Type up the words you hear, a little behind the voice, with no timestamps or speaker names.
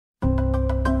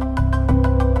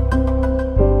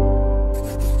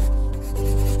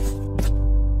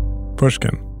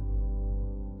Pushkin.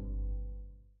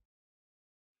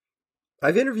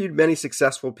 I've interviewed many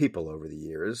successful people over the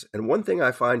years, and one thing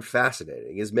I find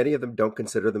fascinating is many of them don't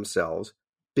consider themselves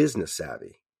business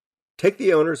savvy. Take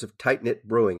the owners of Tight Knit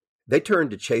Brewing. They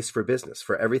turned to Chase for Business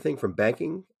for everything from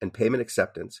banking and payment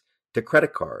acceptance to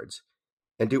credit cards,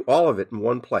 and do all of it in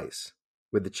one place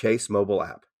with the Chase mobile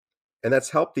app. And that's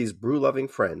helped these brew-loving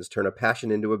friends turn a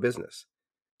passion into a business.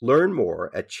 Learn more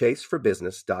at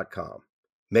chaseforbusiness.com.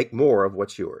 Make more of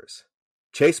what's yours.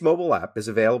 Chase mobile app is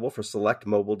available for select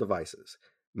mobile devices.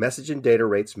 Message and data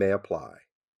rates may apply.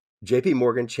 JP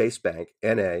Morgan Chase Bank,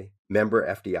 N.A., member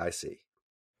FDIC.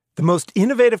 The most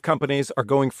innovative companies are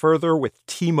going further with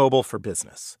T-Mobile for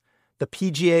Business. The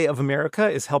PGA of America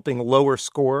is helping lower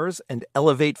scores and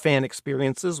elevate fan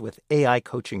experiences with AI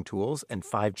coaching tools and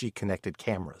 5G connected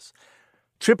cameras.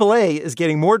 AAA is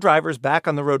getting more drivers back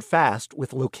on the road fast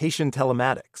with location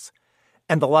telematics.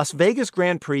 And the Las Vegas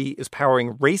Grand Prix is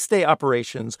powering race day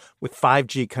operations with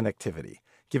 5G connectivity,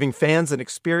 giving fans an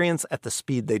experience at the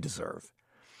speed they deserve.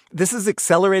 This is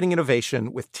accelerating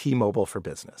innovation with T-Mobile for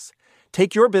Business.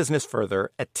 Take your business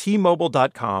further at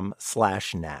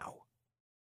T-Mobile.com/now.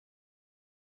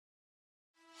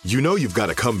 You know you've got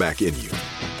a comeback in you.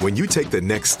 When you take the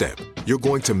next step, you're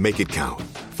going to make it count.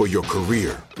 For your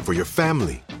career, for your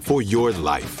family, for your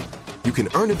life. You can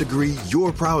earn a degree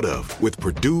you're proud of with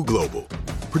Purdue Global.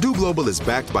 Purdue Global is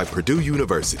backed by Purdue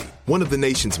University, one of the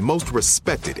nation's most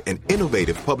respected and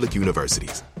innovative public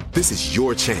universities. This is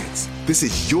your chance. This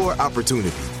is your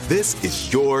opportunity. This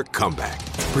is your comeback.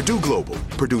 Purdue Global,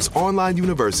 Purdue's online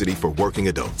university for working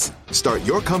adults. Start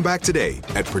your comeback today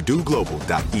at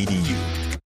purdueglobal.edu.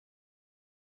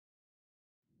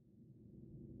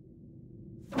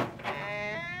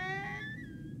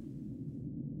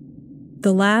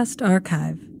 The Last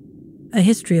Archive, A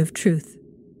History of Truth.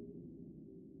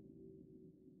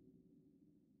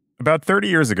 About 30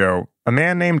 years ago, a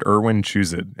man named Erwin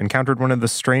Chuzid encountered one of the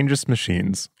strangest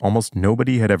machines almost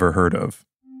nobody had ever heard of.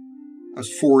 I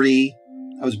was 40.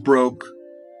 I was broke.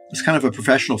 I was kind of a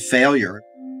professional failure.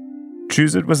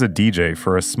 Chuzid was a DJ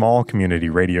for a small community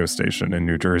radio station in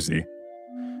New Jersey.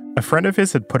 A friend of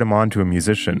his had put him on to a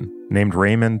musician named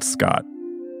Raymond Scott,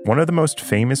 one of the most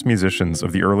famous musicians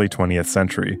of the early 20th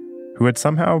century, who had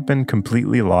somehow been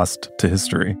completely lost to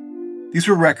history. These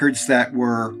were records that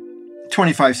were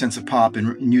 25 cents a pop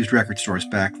in used record stores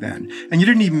back then. And they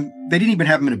didn't even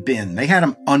have them in a bin. They had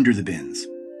them under the bins.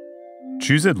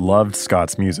 Chuzid loved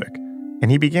Scott's music, and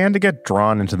he began to get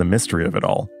drawn into the mystery of it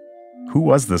all. Who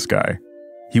was this guy?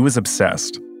 He was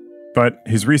obsessed, but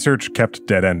his research kept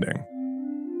dead-ending.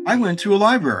 I went to a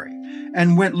library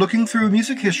and went looking through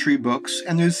music history books,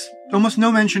 and there's almost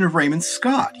no mention of Raymond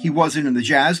Scott. He wasn't in the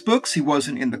jazz books, he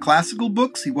wasn't in the classical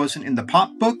books, he wasn't in the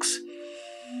pop books.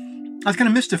 I was kind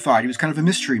of mystified. He was kind of a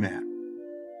mystery man.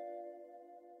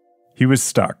 He was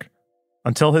stuck,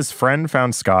 until his friend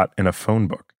found Scott in a phone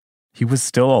book. He was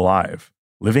still alive,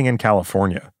 living in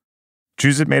California.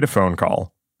 Chuzid made a phone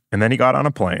call, and then he got on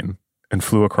a plane and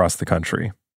flew across the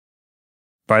country.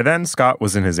 By then, Scott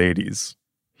was in his 80s.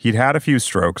 He'd had a few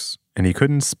strokes, and he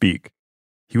couldn't speak.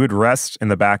 He would rest in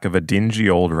the back of a dingy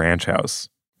old ranch house,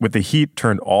 with the heat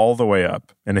turned all the way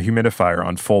up and a humidifier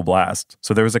on full blast,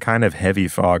 so there was a kind of heavy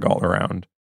fog all around.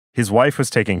 His wife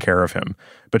was taking care of him,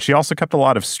 but she also kept a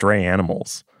lot of stray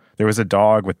animals. There was a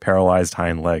dog with paralyzed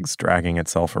hind legs dragging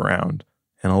itself around,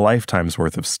 and a lifetime's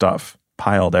worth of stuff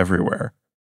piled everywhere.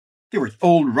 There were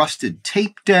old rusted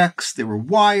tape decks, there were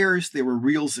wires, there were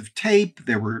reels of tape,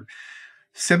 there were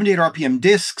 78 RPM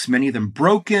discs, many of them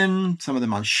broken, some of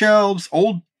them on shelves,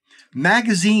 old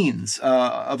magazines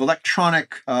of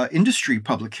electronic industry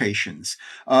publications,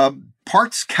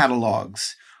 parts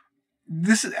catalogs.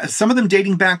 Some of them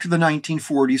dating back to the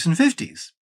 1940s and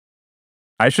 50s.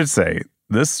 I should say,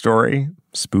 this story,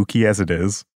 spooky as it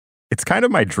is, it's kind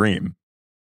of my dream.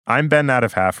 I'm Ben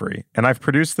Nadif-Hafrey, and I've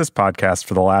produced this podcast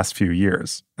for the last few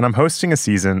years, and I'm hosting a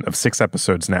season of 6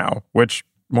 episodes now, which,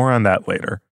 more on that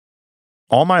later.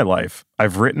 All my life,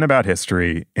 I've written about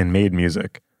history and made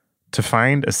music. To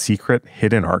find a secret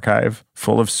hidden archive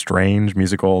full of strange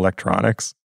musical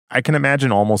electronics, I can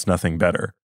imagine almost nothing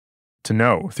better. To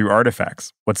know, through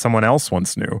artifacts, what someone else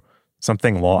once knew,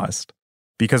 something lost.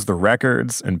 Because the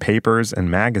records and papers and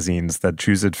magazines that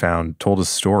Chuzid found told a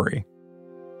story.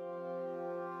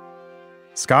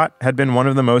 Scott had been one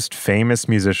of the most famous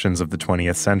musicians of the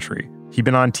 20th century. He'd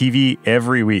been on TV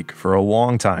every week for a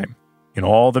long time, in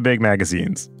all the big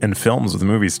magazines and films with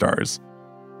movie stars.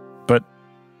 But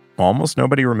almost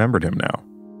nobody remembered him now.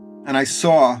 And I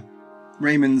saw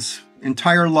Raymond's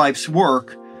entire life's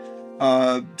work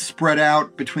spread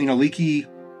out between a leaky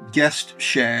guest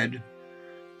shed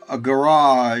a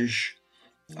garage,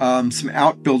 some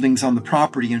outbuildings on the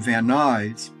property in Van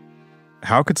Nuys.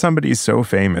 How could somebody so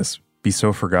famous be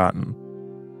so forgotten?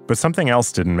 But something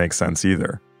else didn't make sense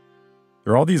either.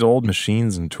 There are all these old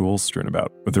machines and tools strewn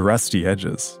about with the rusty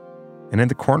edges. And in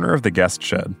the corner of the guest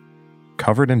shed,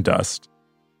 covered in dust,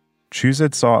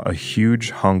 Chuzet saw a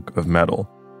huge hunk of metal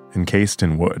encased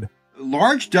in wood. A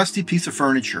large, dusty piece of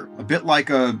furniture, a bit like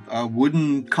a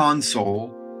wooden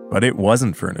console. But it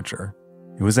wasn't furniture.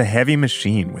 It was a heavy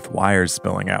machine with wires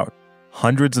spilling out,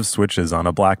 hundreds of switches on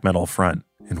a black metal front,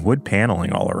 and wood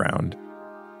paneling all around.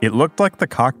 It looked like the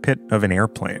cockpit of an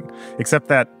airplane, except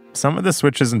that some of the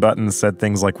switches and buttons said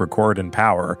things like record and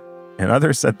power, and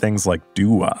others said things like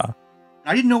doo-wah.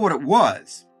 I didn't know what it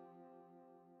was.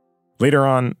 Later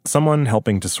on, someone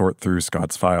helping to sort through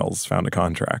Scott's files found a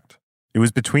contract. It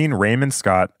was between Raymond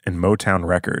Scott and Motown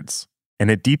Records,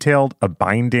 and it detailed a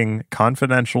binding,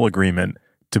 confidential agreement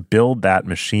to build that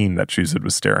machine that Chuzet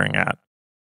was staring at.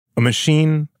 A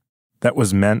machine that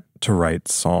was meant to write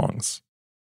songs.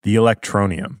 The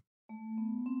Electronium.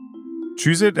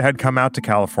 Chuzet had come out to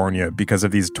California because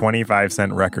of these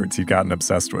 25-cent records he'd gotten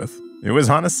obsessed with. It was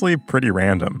honestly pretty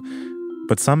random,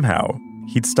 but somehow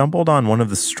he'd stumbled on one of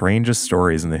the strangest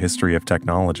stories in the history of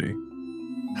technology.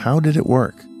 How did it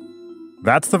work?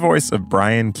 That's the voice of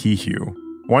Brian Kehew,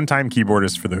 one-time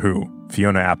keyboardist for The Who,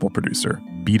 Fiona Apple producer,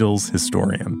 Beatles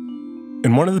historian,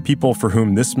 and one of the people for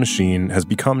whom this machine has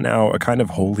become now a kind of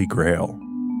holy grail.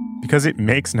 Because it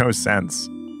makes no sense.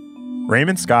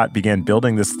 Raymond Scott began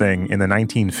building this thing in the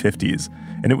 1950s,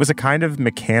 and it was a kind of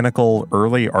mechanical,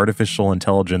 early artificial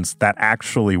intelligence that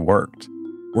actually worked.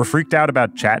 We're freaked out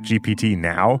about ChatGPT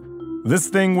now. This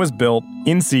thing was built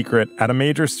in secret at a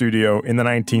major studio in the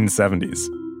 1970s.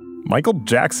 Michael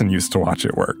Jackson used to watch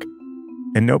it work,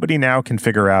 and nobody now can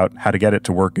figure out how to get it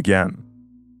to work again.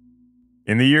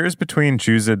 In the years between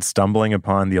Chuzet stumbling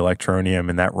upon the Electronium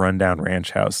in that rundown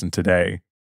ranch house and today,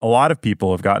 a lot of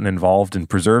people have gotten involved in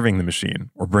preserving the machine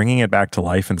or bringing it back to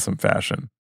life in some fashion.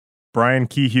 Brian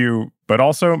Kehew, but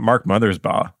also Mark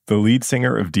Mothersbaugh, the lead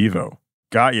singer of Devo,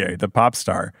 Gautier, the pop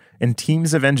star, and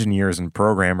teams of engineers and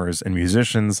programmers and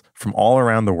musicians from all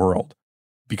around the world.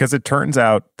 Because it turns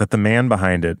out that the man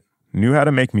behind it knew how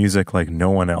to make music like no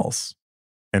one else.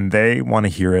 And they want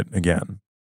to hear it again.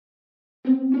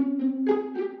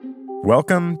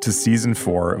 Welcome to Season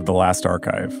 4 of The Last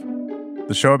Archive,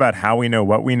 the show about how we know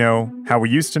what we know, how we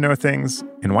used to know things,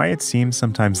 and why it seems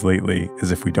sometimes lately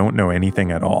as if we don't know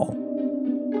anything at all.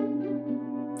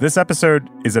 This episode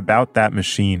is about that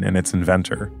machine and its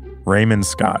inventor, Raymond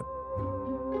Scott.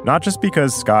 Not just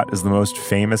because Scott is the most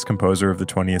famous composer of the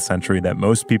 20th century that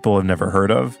most people have never heard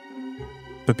of,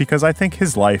 but because I think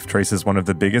his life traces one of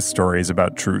the biggest stories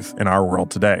about truth in our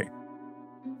world today.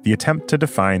 The attempt to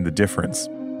define the difference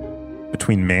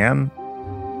between man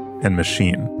and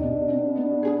machine.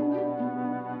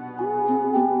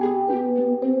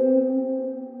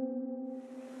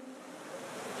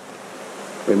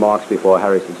 Remarks before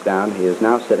Harry sits down. He is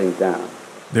now sitting down.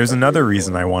 There's another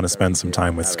reason I want to spend some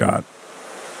time with Scott.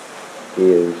 He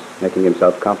is making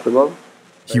himself comfortable.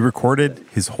 He recorded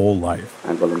his whole life.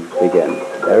 And we'll begin.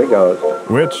 There he goes.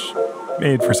 Which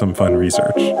made for some fun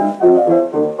research. That's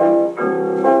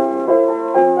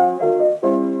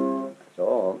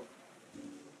all.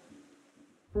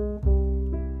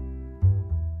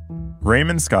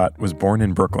 Raymond Scott was born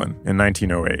in Brooklyn in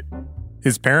 1908.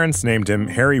 His parents named him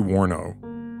Harry Warnow.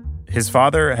 His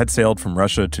father had sailed from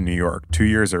Russia to New York 2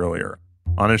 years earlier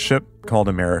on a ship called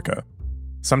America.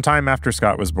 Sometime after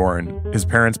Scott was born, his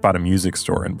parents bought a music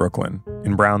store in Brooklyn,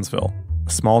 in Brownsville, a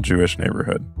small Jewish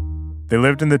neighborhood. They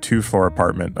lived in the 2-floor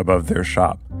apartment above their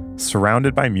shop,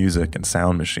 surrounded by music and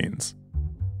sound machines.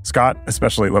 Scott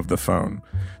especially loved the phone.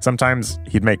 Sometimes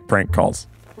he'd make prank calls.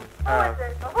 Who's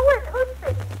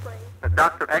speaking, please?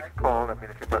 Dr. X called, if you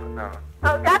must know.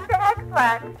 Oh, Dr.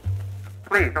 X-Lax.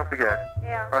 Please, don't forget.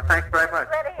 Yeah. Well, thanks very much.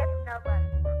 Glad to hear from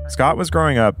nobody. Scott was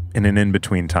growing up in an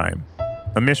in-between time,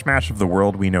 a mishmash of the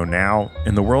world we know now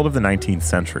and the world of the 19th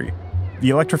century. The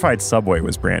electrified subway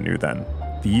was brand new then.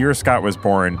 The year Scott was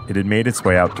born, it had made its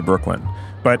way out to Brooklyn.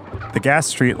 But the gas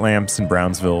street lamps in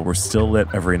Brownsville were still lit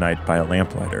every night by a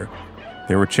lamplighter.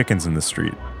 There were chickens in the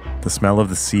street, the smell of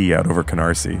the sea out over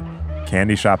Canarsie,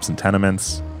 candy shops and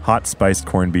tenements, hot spiced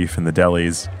corned beef in the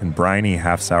delis, and briny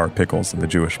half-sour pickles in the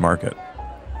Jewish market.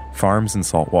 Farms and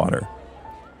salt water.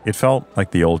 It felt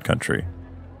like the old country.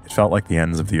 It felt like the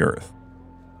ends of the earth.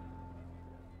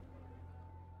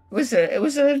 It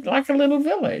was like a little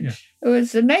village. It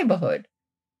was a neighborhood.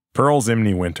 Pearl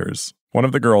Zimney Winters, one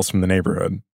of the girls from the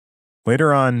neighborhood.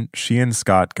 Later on, she and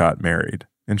Scott got married,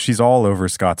 and she's all over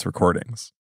Scott's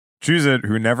recordings. Juzit,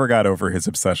 who never got over his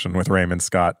obsession with Raymond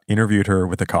Scott, interviewed her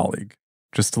with a colleague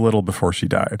just a little before she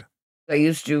died. I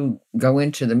used to go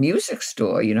into the music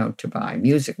store, to buy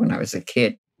music when I was a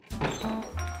kid.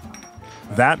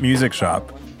 That music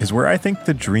shop is where I think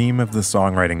the dream of the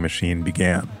songwriting machine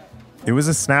began. It was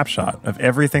a snapshot of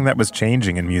everything that was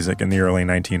changing in music in the early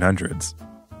 1900s.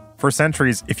 For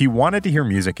centuries, if you wanted to hear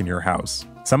music in your house,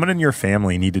 someone in your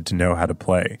family needed to know how to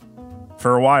play.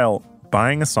 For a while,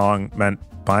 buying a song meant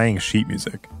buying sheet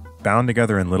music, bound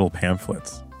together in little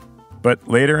pamphlets. But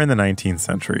later in the 19th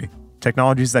century,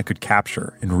 technologies that could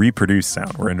capture and reproduce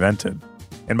sound were invented.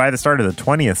 And by the start of the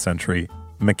 20th century,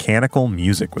 mechanical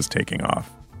music was taking off.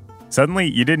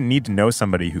 Suddenly, you didn't need to know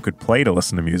somebody who could play to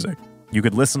listen to music. You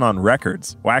could listen on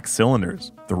records, wax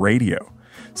cylinders, the radio.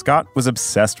 Scott was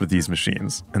obsessed with these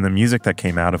machines and the music that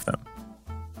came out of them.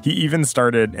 He even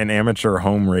started an amateur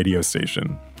home radio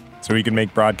station so he could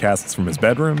make broadcasts from his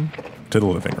bedroom to the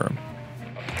living room.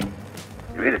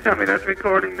 You mean to tell me that's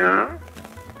recording now?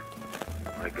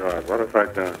 Oh my God, what have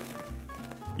I done?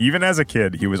 Even as a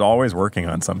kid, he was always working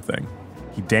on something.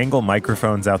 He'd dangle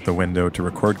microphones out the window to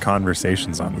record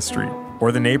conversations on the street,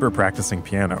 or the neighbor practicing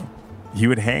piano. He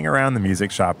would hang around the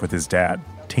music shop with his dad,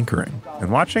 tinkering,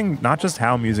 and watching not just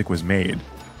how music was made,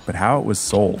 but how it was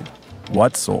sold,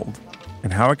 what sold,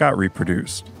 and how it got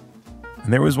reproduced.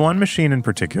 And there was one machine in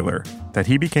particular that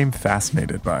he became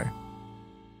fascinated by.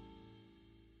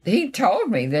 He told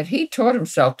me that he taught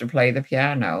himself to play the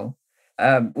piano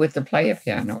with the player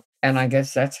piano. And I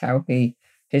guess that's how he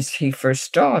first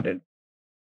started.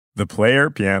 The player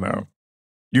piano.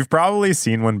 You've probably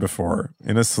seen one before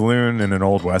in a saloon in an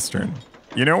old Western.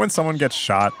 You know when someone gets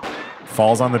shot,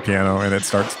 falls on the piano, and it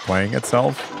starts playing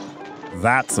itself?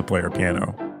 That's a player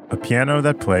piano. A piano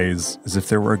that plays as if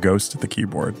there were a ghost at the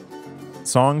keyboard.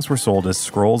 Songs were sold as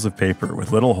scrolls of paper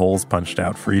with little holes punched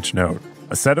out for each note,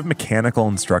 a set of mechanical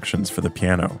instructions for the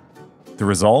piano. The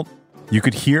result? You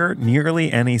could hear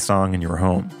nearly any song in your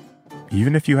home,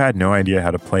 even if you had no idea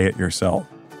how to play it yourself.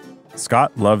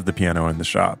 Scott loved the piano in the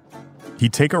shop.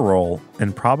 He'd take a roll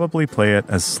and probably play it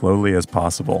as slowly as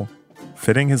possible,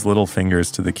 fitting his little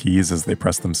fingers to the keys as they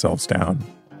pressed themselves down.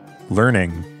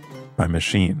 Learning by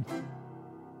machine.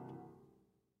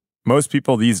 Most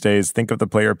people these days think of the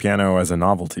player piano as a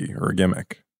novelty or a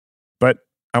gimmick. But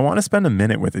I want to spend a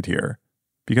minute with it here,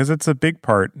 because it's a big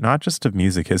part not just of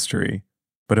music history,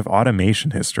 but of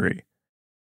automation history.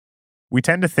 We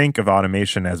tend to think of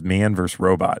automation as man versus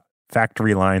robot,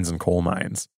 factory lines and coal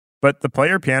mines. But the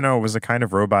player piano was a kind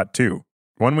of robot too,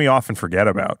 one we often forget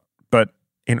about, but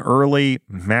an early,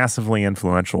 massively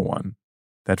influential one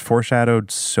that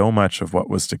foreshadowed so much of what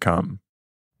was to come.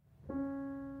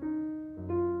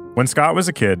 When Scott was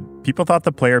a kid, people thought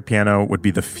the player piano would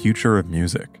be the future of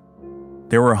music.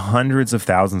 There were hundreds of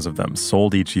thousands of them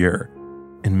sold each year,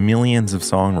 and millions of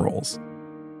song rolls.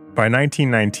 By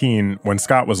 1919, when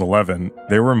Scott was 11,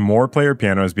 there were more player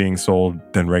pianos being sold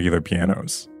than regular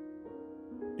pianos.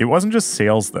 It wasn't just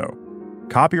sales, though.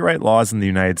 Copyright laws in the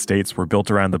United States were built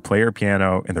around the player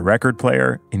piano and the record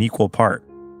player in equal part.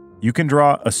 You can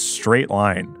draw a straight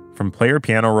line from player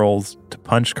piano rolls to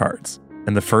punch cards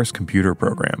and the first computer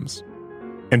programs.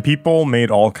 And people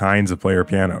made all kinds of player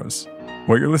pianos.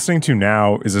 What you're listening to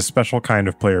now is a special kind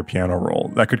of player piano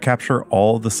roll that could capture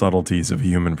all the subtleties of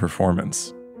human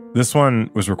performance. This one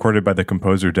was recorded by the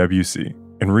composer Debussy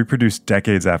and reproduced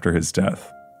decades after his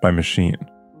death by machine.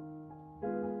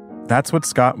 That's what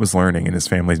Scott was learning in his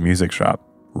family's music shop,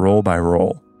 roll by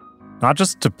roll. Not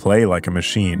just to play like a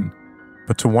machine,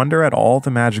 but to wonder at all the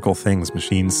magical things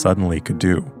machines suddenly could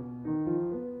do.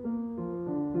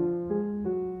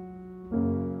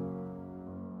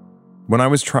 When I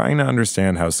was trying to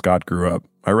understand how Scott grew up,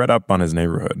 I read up on his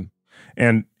neighborhood.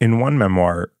 And in one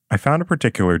memoir, I found a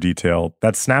particular detail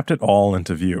that snapped it all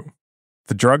into view.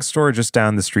 The drugstore just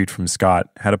down the street from Scott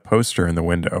had a poster in the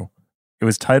window. It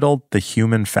was titled The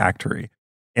Human Factory,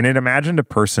 and it imagined a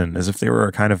person as if they were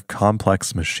a kind of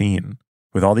complex machine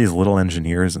with all these little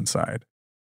engineers inside.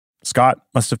 Scott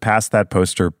must have passed that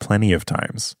poster plenty of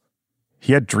times.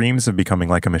 He had dreams of becoming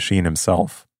like a machine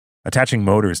himself, attaching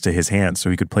motors to his hands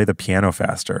so he could play the piano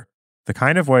faster, the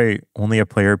kind of way only a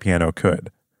player piano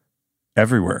could.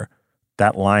 Everywhere,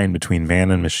 that line between man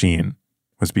and machine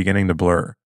was beginning to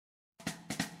blur.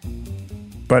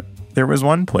 But there was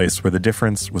one place where the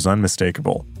difference was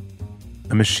unmistakable.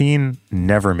 A machine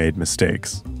never made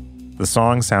mistakes. The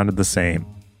song sounded the same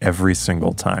every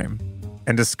single time.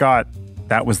 And to Scott,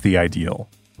 that was the ideal.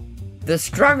 The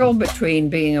struggle between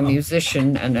being a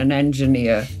musician and an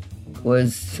engineer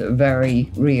was very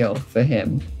real for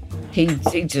him. He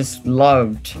just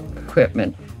loved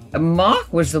equipment.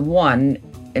 Mark was the one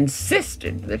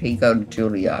insisted that he go to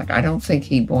Juilliard. I don't think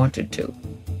he wanted to.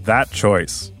 That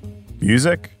choice,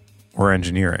 music or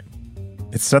engineering,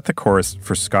 it set the course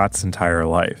for Scott's entire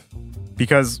life.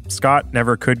 Because Scott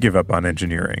never could give up on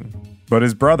engineering. But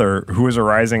his brother, who was a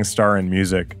rising star in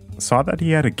music, saw that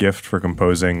he had a gift for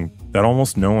composing that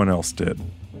almost no one else did.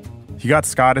 He got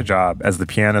Scott a job as the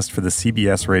pianist for the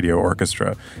CBS Radio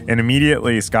Orchestra, and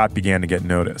immediately Scott began to get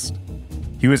noticed.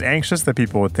 He was anxious that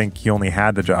people would think he only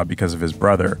had the job because of his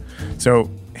brother, so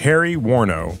Harry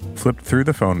Warno flipped through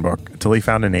the phone book until he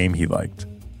found a name he liked,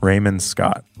 Raymond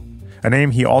Scott. A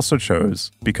name he also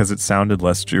chose because it sounded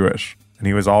less Jewish, and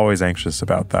he was always anxious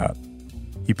about that.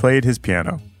 He played his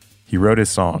piano, he wrote his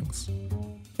songs,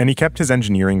 and he kept his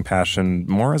engineering passion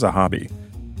more as a hobby.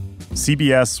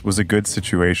 CBS was a good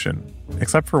situation,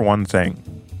 except for one thing.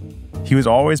 He was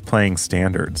always playing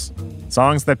standards,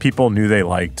 songs that people knew they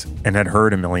liked and had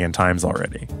heard a million times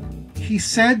already. He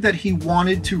said that he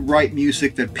wanted to write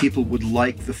music that people would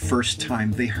like the first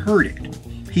time they heard it.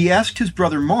 He asked his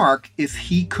brother Mark if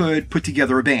he could put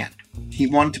together a band. He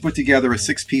wanted to put together a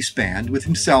 6-piece band with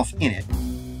himself in it.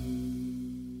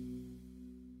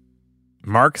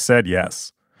 Mark said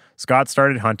yes. Scott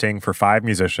started hunting for 5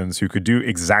 musicians who could do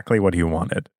exactly what he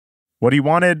wanted. What he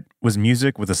wanted was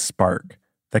music with a spark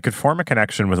that could form a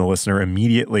connection with a listener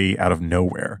immediately out of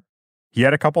nowhere. He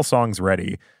had a couple songs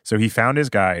ready, so he found his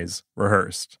guys,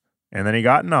 rehearsed, and then he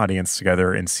got an audience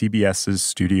together in CBS's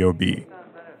Studio B.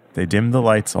 They dimmed the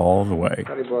lights all the way,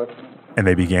 and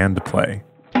they began to play.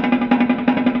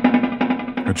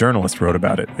 A journalist wrote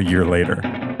about it a year later.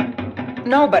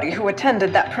 Nobody who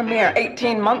attended that premiere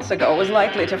 18 months ago was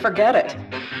likely to forget it.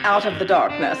 Out of the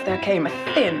darkness, there came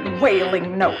a thin,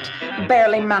 wailing note,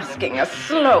 barely masking a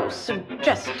slow,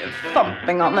 suggestive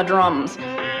thumping on the drums.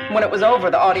 When it was over,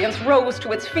 the audience rose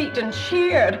to its feet and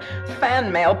cheered.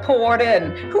 Fan mail poured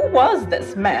in. Who was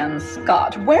this man,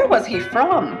 Scott? Where was he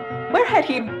from? Where had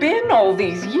he been all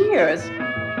these years?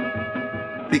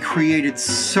 They created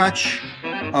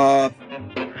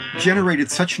generated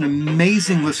such an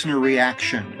amazing listener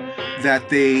reaction that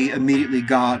they immediately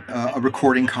got a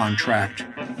recording contract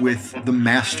with the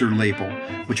Master label,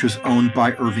 which was owned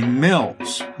by Irving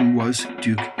Mills, who was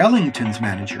Duke Ellington's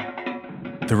manager.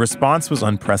 The response was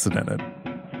unprecedented.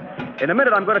 In a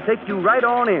minute, I'm going to take you right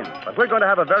on in, but we're going to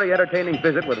have a very entertaining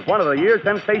visit with one of the year's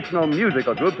sensational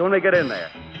musical groups when we get in there.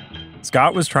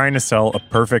 Scott was trying to sell a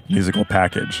perfect musical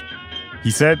package. He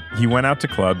said he went out to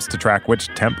clubs to track which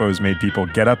tempos made people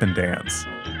get up and dance.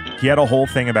 He had a whole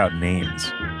thing about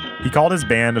names. He called his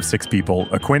band of 6 people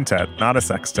a quintet, not a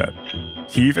sextet.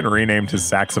 He even renamed his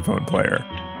saxophone player.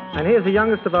 And here's the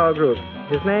youngest of our group.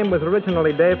 His name was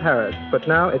originally Dave Harris, but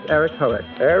now it's Eric Hoek.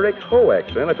 Eric Hoek,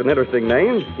 then that's an interesting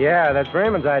name. Yeah, that's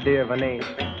Raymond's idea of a name.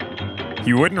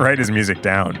 He wouldn't write his music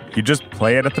down. He'd just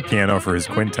play it at the piano for his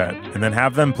quintet, and then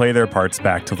have them play their parts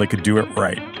back till they could do it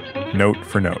right, note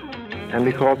for note. And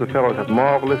because the fellows have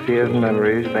marvelous ears and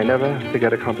memories, they never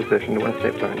forget a composition once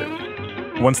they've learned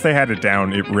it. Once they had it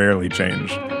down, it rarely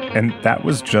changed. And that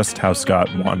was just how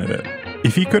Scott wanted it.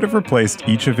 If he could have replaced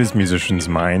each of his musicians'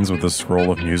 minds with a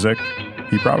scroll of music,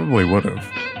 he probably would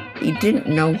have. He didn't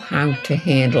know how to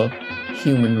handle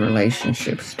human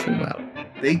relationships too well.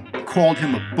 They called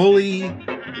him a bully.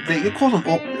 They called him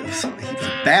he was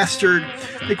a bastard.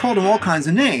 They called him all kinds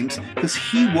of names because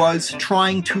he was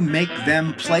trying to make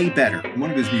them play better. One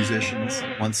of his musicians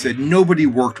once said, nobody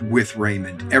worked with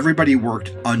Raymond. Everybody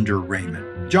worked under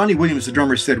Raymond. Johnny Williams, the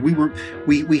drummer, said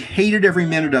we hated every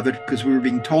minute of it because we were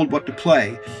being told what to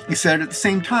play. He said at the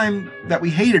same time that we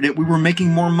hated it, we were making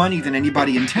more money than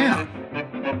anybody in town.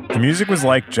 The music was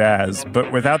like jazz,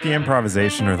 but without the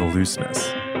improvisation or the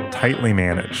looseness. Tightly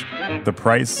managed. The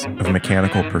price of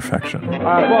mechanical perfection. Boy,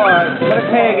 let it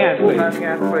pay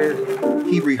again, please.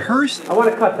 He rehearsed. I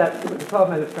want to cut that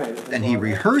 12-minute frame. Then he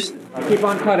rehearsed. Keep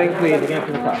on cutting, please, again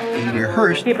from the top. He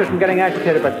rehearsed. Keep it from getting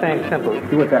agitated by saying simple.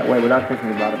 Do it that way without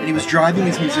thinking about it. And he was driving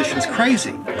his musicians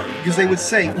crazy because they would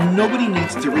say, nobody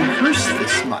needs to rehearse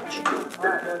this much.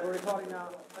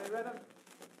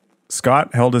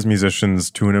 Scott held his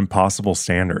musicians to an impossible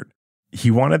standard.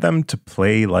 He wanted them to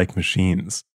play like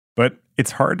machines. But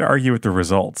it's hard to argue with the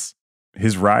results.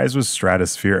 His rise was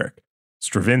stratospheric.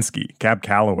 Stravinsky, Cab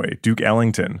Calloway, Duke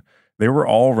Ellington, they were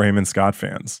all Raymond Scott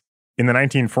fans. In the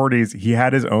 1940s, he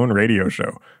had his own radio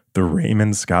show, The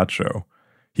Raymond Scott Show.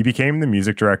 He became the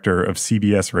music director of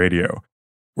CBS Radio,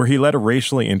 where he led a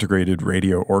racially integrated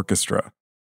radio orchestra.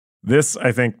 This,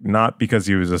 I think, not because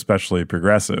he was especially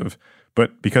progressive,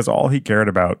 but because all he cared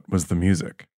about was the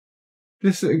music.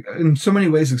 This, in so many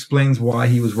ways, explains why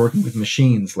he was working with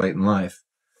machines late in life.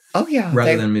 Oh, yeah.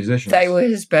 Rather than musicians. They were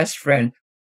his best friend.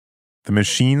 The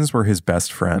machines were his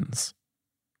best friends.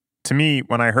 To me,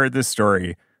 when I heard this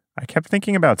story, I kept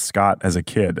thinking about Scott as a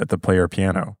kid at the player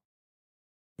piano.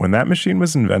 When that machine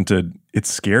was invented, it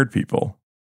scared people.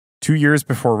 2 years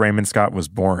before Raymond Scott was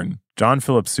born, John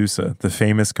Philip Sousa, the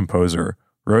famous composer,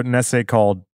 wrote an essay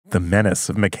called The Menace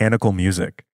of Mechanical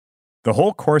Music. The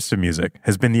whole course of music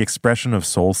has been the expression of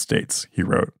soul states, he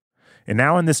wrote. And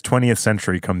now in this 20th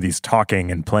century come these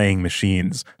talking and playing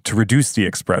machines to reduce the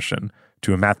expression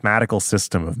to a mathematical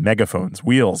system of megaphones,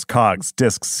 wheels, cogs,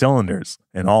 discs, cylinders,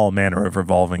 and all manner of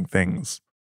revolving things.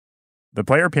 The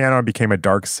player piano became a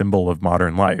dark symbol of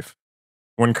modern life.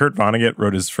 When Kurt Vonnegut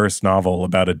wrote his first novel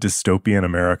about a dystopian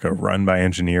America run by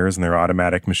engineers and their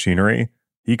automatic machinery,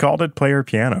 he called it Player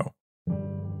Piano.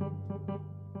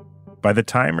 By the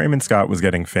time Raymond Scott was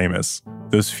getting famous,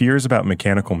 those fears about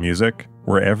mechanical music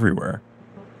were everywhere.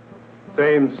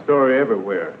 Same story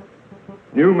everywhere.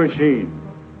 New machines,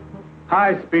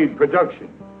 high-speed production,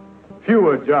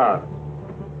 fewer jobs,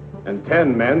 and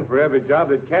 10 men for every job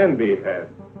that can be had.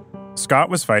 Scott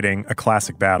was fighting a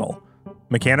classic battle,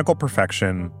 mechanical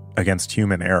perfection against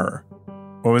human error.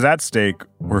 What was at stake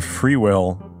were free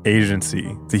will,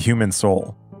 agency, the human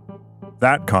soul.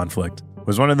 That conflict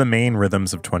was one of the main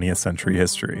rhythms of 20th century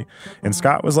history, and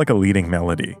Scott was like a leading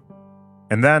melody.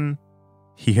 And then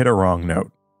he hit a wrong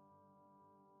note.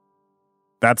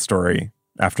 That story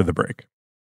after the break.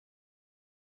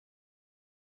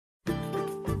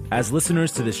 As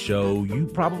listeners to this show, you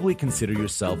probably consider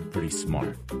yourself pretty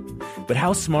smart. But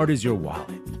how smart is your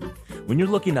wallet? When you're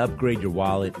looking to upgrade your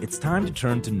wallet, it's time to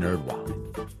turn to NerdWallet.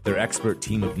 Their expert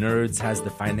team of nerds has the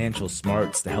financial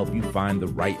smarts to help you find the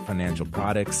right financial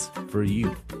products for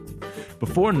you.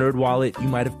 Before NerdWallet, you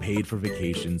might have paid for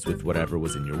vacations with whatever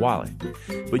was in your wallet.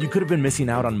 But you could have been missing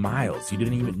out on miles you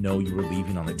didn't even know you were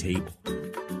leaving on the table.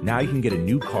 Now you can get a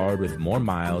new card with more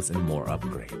miles and more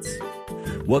upgrades.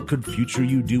 What could future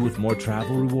you do with more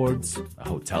travel rewards? A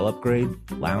hotel upgrade?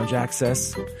 Lounge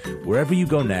access? Wherever you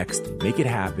go next, make it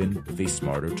happen with a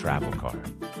smarter travel card.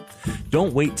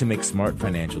 Don't wait to make smart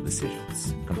financial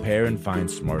decisions. Compare and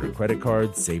find smarter credit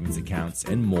cards, savings accounts,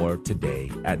 and more today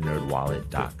at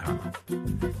NerdWallet.com.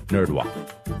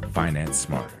 NerdWallet. Finance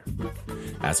smarter.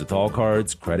 As with all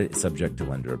cards, credit is subject to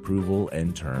lender approval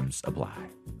and terms apply.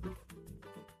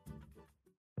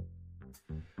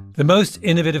 The most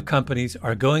innovative companies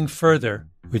are going further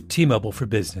with T-Mobile for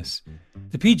Business.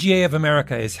 The PGA of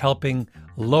America is helping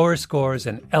lower scores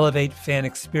and elevate fan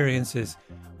experiences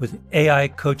with AI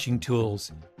coaching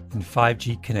tools and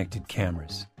 5G connected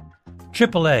cameras.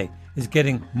 AAA is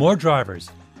getting more drivers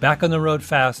back on the road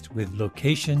fast with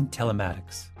location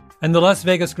telematics. And the Las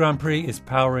Vegas Grand Prix is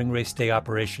powering race day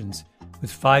operations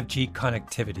with 5G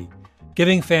connectivity,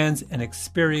 giving fans an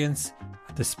experience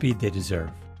at the speed they deserve.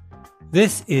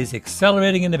 This is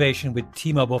accelerating innovation with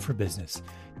T-Mobile for Business.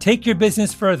 Take your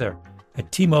business further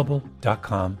at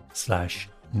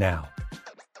T-Mobile.com/now.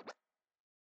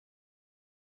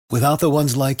 Without the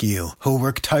ones like you, who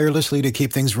work tirelessly to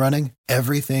keep things running,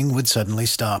 everything would suddenly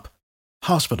stop.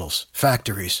 Hospitals,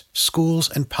 factories, schools,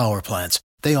 and power plants,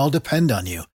 they all depend on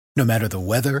you. No matter the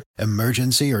weather,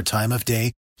 emergency, or time of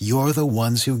day, you're the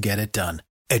ones who get it done.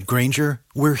 At Grainger,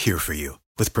 we're here for you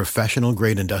with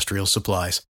professional-grade industrial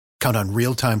supplies. Count on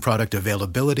real-time product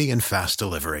availability and fast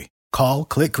delivery. Call,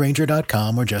 click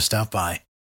Grainger.com, or just stop by.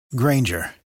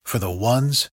 Grainger, for the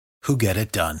ones who get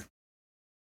it done.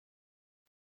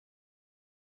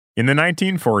 In the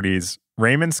 1940s,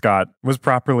 Raymond Scott was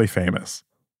properly famous.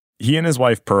 He and his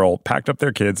wife Pearl packed up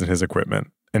their kids and his equipment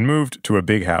and moved to a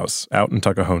big house out in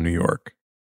Tuckahoe, New York.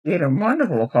 He had a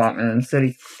wonderful apartment in the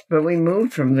city, but we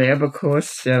moved from there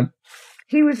because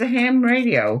he was a ham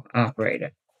radio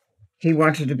operator. He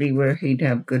wanted to be where he'd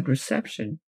have good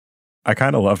reception. I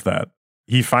kind of love that.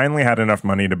 He finally had enough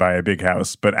money to buy a big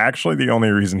house, but actually the only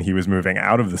reason he was moving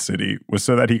out of the city was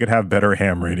so that he could have better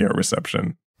ham radio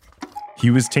reception.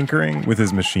 He was tinkering with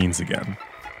his machines again.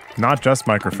 Not just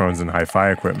microphones and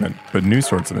hi-fi equipment, but new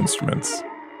sorts of instruments.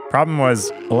 Problem was,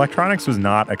 electronics was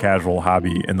not a casual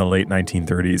hobby in the late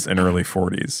 1930s and early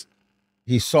 40s.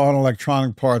 He saw an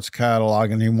electronic parts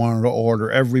catalog and he wanted to order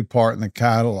every part in the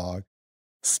catalog.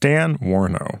 Stan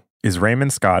Warno is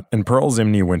Raymond Scott and Pearl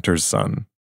Zimney Winter's son.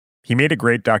 He made a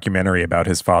great documentary about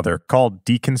his father called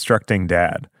Deconstructing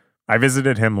Dad. I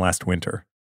visited him last winter.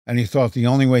 And he thought the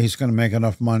only way he's going to make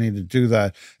enough money to do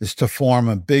that is to form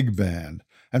a big band.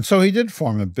 And so he did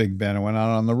form a big band and went out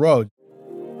on the road.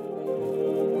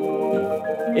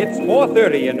 It's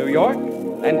 4:30 in New York,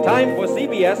 and time for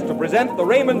CBS to present The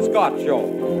Raymond Scott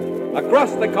Show.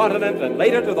 Across the continent and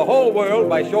later to the whole world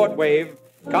by shortwave,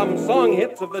 come Song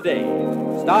Hits of the Day,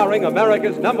 starring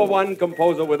America's #1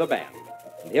 composer with a band.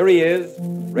 Here he is,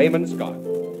 Raymond Scott.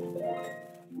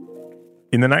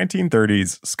 In the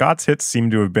 1930s, Scott's hits seem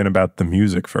to have been about the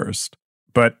music first.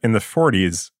 But in the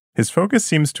 40s, his focus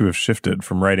seems to have shifted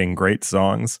from writing great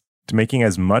songs to making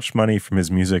as much money from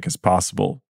his music as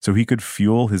possible so he could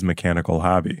fuel his mechanical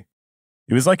hobby.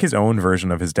 It was like his own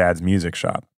version of his dad's music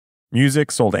shop. Music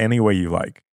sold any way you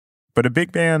like. But a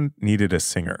big band needed a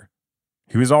singer.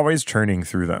 He was always churning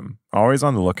through them, always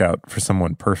on the lookout for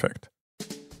someone perfect.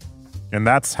 And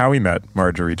that's how he met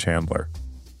Marjorie Chandler.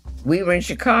 We were in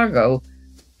Chicago,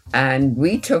 and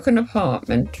we took an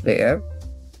apartment there.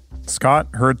 Scott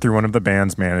heard through one of the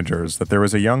band's managers that there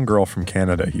was a young girl from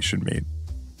Canada he should meet.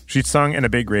 She'd sung in a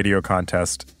big radio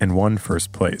contest and won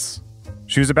first place.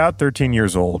 She was about 13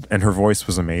 years old, and her voice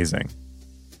was amazing.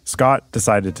 Scott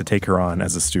decided to take her on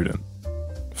as a student,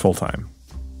 full-time.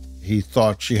 He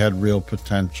thought she had real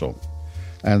potential.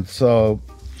 And so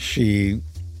she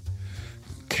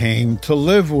came to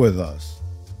live with us.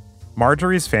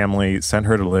 Marjorie's family sent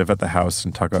her to live at the house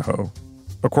in Tuckahoe.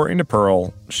 According to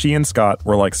Pearl, she and Scott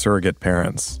were like surrogate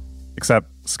parents, except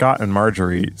Scott and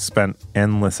Marjorie spent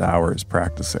endless hours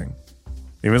practicing.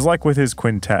 It was like with his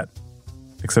quintet,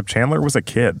 except Chandler was a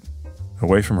kid,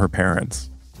 away from her parents.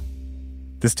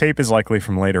 This tape is likely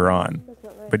from later on,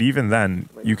 but even then,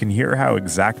 you can hear how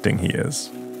exacting he is.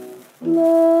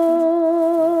 Long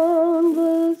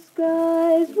blue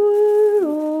skies were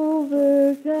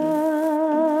overcast.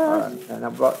 Now,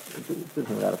 but do think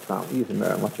about a sound. Use a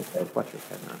mirror and watch your head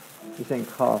now. You're saying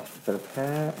cast instead of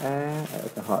care,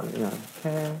 it's a hard,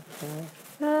 care.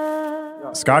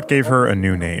 Scott gave her a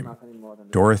new name,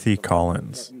 Dorothy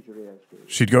Collins.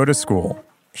 She'd go to school.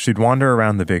 She'd wander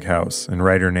around the big house and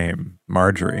write her name,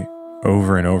 Marjorie,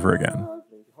 over and over again.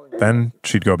 Then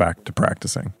she'd go back to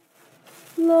practicing.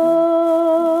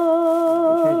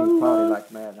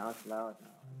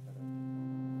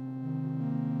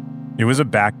 It was a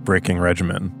back-breaking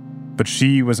regimen, but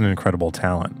she was an incredible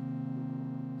talent.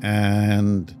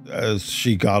 And as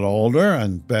she got older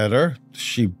and better,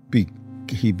 he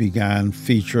began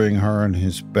featuring her in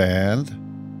his band.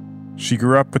 She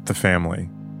grew up with the family.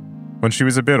 When she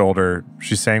was a bit older,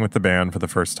 she sang with the band for the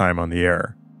first time on the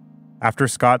air. After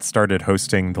Scott started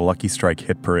hosting the Lucky Strike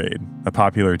Hit Parade, a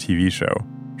popular TV show,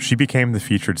 she became the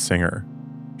featured singer.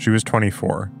 She was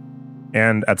 24.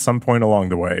 And at some point along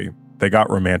the way, they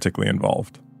got romantically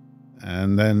involved.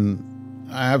 And then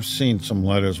I have seen some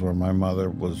letters where my mother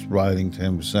was writing to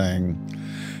him saying,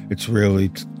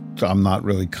 I'm not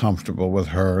really comfortable with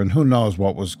her. And who knows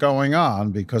what was going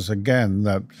on, because again,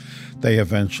 that they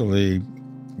eventually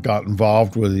got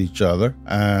involved with each other,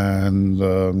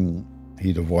 and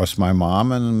he divorced my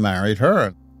mom and married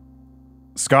her.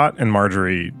 Scott and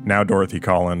Marjorie, now Dorothy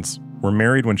Collins, were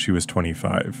married when she was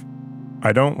 25.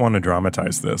 I don't want to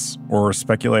dramatize this or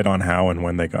speculate on how and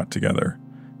when they got together,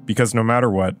 because no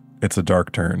matter what, it's a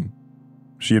dark turn.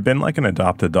 She had been like an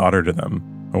adopted daughter to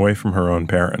them, away from her own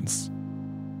parents.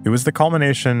 It was the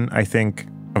culmination, I think,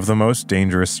 of the most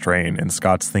dangerous strain in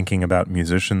Scott's thinking about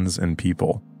musicians and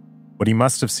people. What he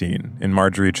must have seen in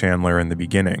Marjorie Chandler in the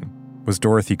beginning was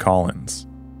Dorothy Collins,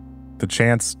 the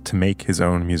chance to make his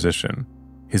own musician,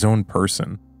 his own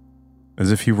person,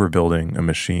 as if he were building a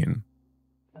machine.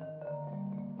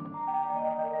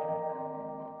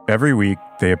 Every week,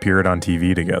 they appeared on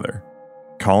TV together.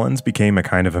 Collins became a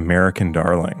kind of American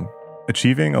darling,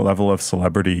 achieving a level of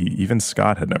celebrity even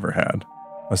Scott had never had,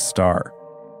 a star.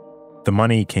 The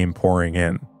money came pouring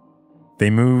in. They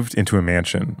moved into a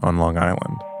mansion on Long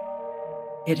Island.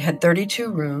 It had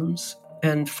 32 rooms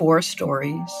and 4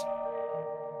 stories.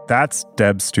 That's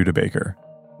Deb Studebaker,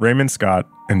 Raymond Scott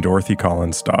and Dorothy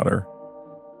Collins' daughter.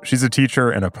 She's a teacher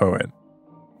and a poet,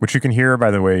 which you can hear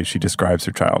by the way she describes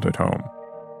her childhood home.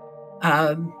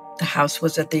 The house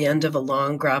was at the end of a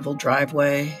long gravel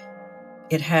driveway.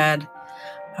 It had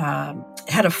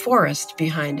a forest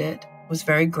behind it. It was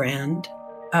very grand.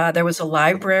 There was a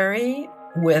library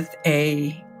with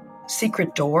a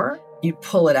secret door. You'd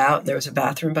pull it out, there was a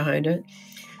bathroom behind it.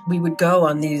 We would go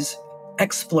on these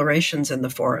explorations in the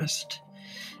forest.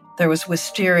 There was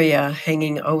wisteria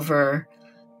hanging over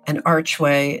an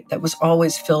archway that was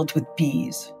always filled with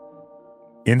bees.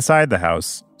 Inside the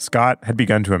house, Scott had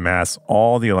begun to amass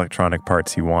all the electronic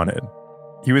parts he wanted.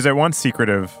 He was at once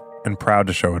secretive and proud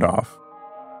to show it off.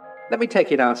 Let me take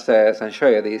you downstairs and show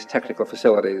you these technical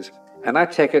facilities. And I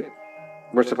take it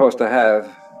we're supposed to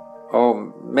have,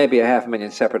 maybe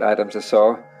 500,000 separate items or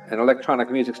so. An electronic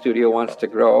music studio wants to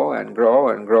grow and grow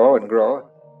and grow and grow.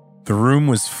 The room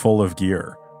was full of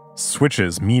gear.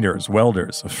 Switches, meters,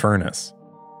 welders, a furnace.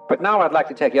 But now I'd like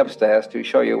to take you upstairs to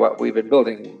show you what we've been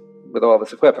building with all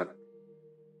this equipment.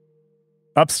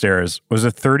 Upstairs was a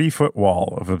 30-foot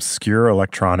wall of obscure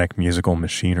electronic musical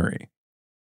machinery.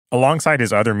 Alongside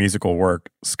his other musical work,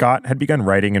 Scott had begun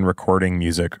writing and recording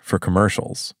music for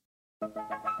commercials.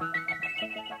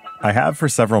 I have for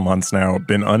several months now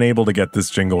been unable to get this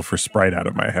jingle for Sprite out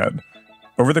of my head.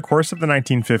 Over the course of the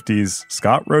 1950s,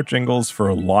 Scott wrote jingles for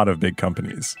a lot of big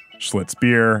companies. Schlitz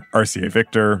Beer, RCA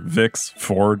Victor, Vicks,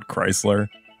 Ford, Chrysler.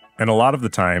 And a lot of the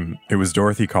time, it was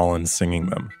Dorothy Collins singing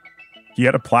them. He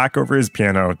had a plaque over his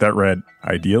piano that read,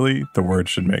 "Ideally, the words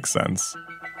should make sense."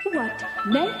 What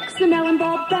makes a melon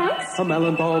ball bounce? A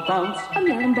melon ball bounce. A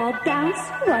melon ball bounce.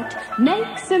 What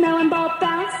makes a melon ball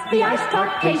bounce? The ice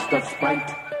tart taste of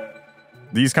Sprite.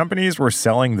 These companies were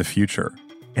selling the future,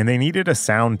 and they needed a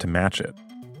sound to match it.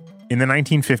 In the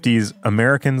 1950s,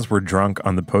 Americans were drunk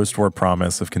on the post-war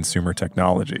promise of consumer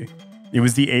technology. It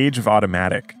was the age of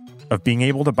automatic, of being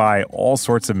able to buy all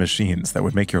sorts of machines that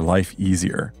would make your life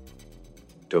easier.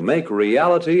 To make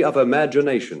reality of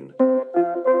imagination.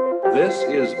 This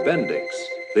is Bendix,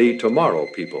 the Tomorrow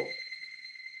People.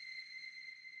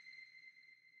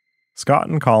 Scott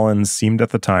and Collins seemed at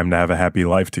the time to have a happy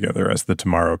life together as the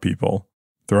Tomorrow People,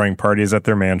 throwing parties at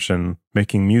their mansion,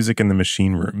 making music in the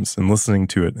machine rooms, and listening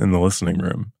to it in the listening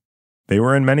room. They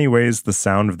were in many ways the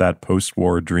sound of that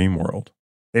post-war dream world.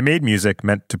 They made music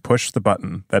meant to push the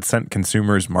button that sent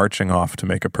consumers marching off to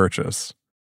make a purchase.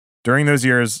 During those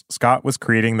years, Scott was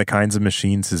creating the kinds of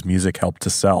machines his music helped to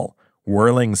sell,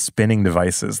 whirling, spinning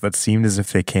devices that seemed as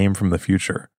if they came from the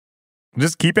future.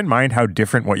 Just keep in mind how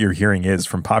different what you're hearing is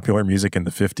from popular music in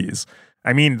the 50s.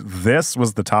 I mean, this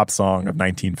was the top song of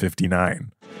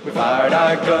 1959. We fired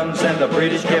our guns and the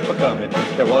British kept a-coming.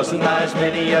 There wasn't as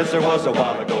many as there was a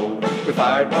while ago. We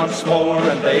fired once more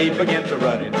and they began to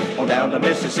run it on down the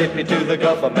Mississippi to the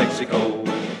Gulf of Mexico.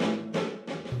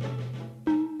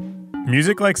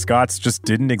 Music like Scott's just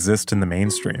didn't exist in the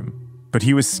mainstream, but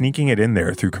he was sneaking it in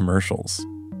there through commercials.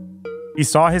 He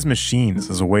saw his machines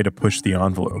as a way to push the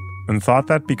envelope and thought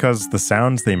that because the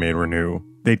sounds they made were new,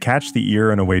 they'd catch the ear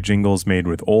in a way jingles made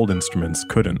with old instruments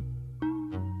couldn't.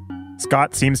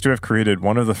 Scott seems to have created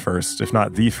one of the first, if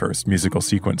not the first, musical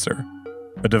sequencer,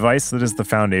 a device that is the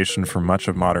foundation for much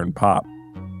of modern pop.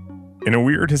 In a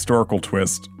weird historical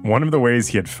twist, one of the ways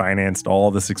he had financed all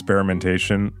this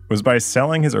experimentation was by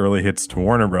selling his early hits to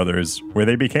Warner Brothers, where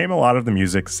they became a lot of the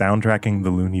music soundtracking the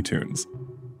Looney Tunes.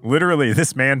 Literally,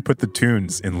 this man put the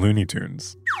tunes in Looney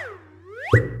Tunes.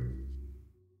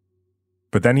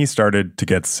 But then he started to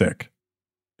get sick.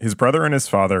 His brother and his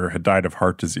father had died of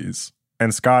heart disease,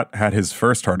 and Scott had his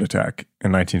first heart attack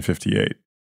in 1958.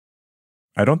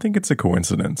 I don't think it's a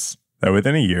coincidence that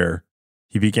within a year,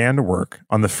 he began to work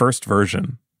on the first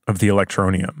version of the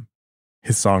Electronium,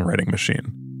 his songwriting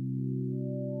machine.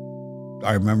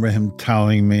 I remember him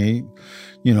telling me,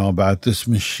 about this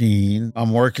machine.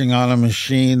 I'm working on a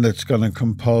machine that's going to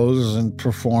compose and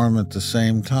perform at the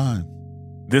same time.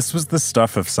 This was the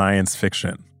stuff of science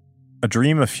fiction, a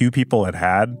dream a few people had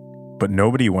had, but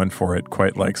nobody went for it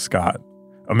quite like Scott.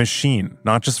 A machine,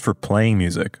 not just for playing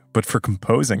music, but for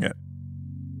composing it.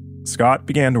 Scott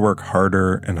began to work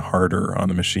harder and harder on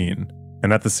the machine,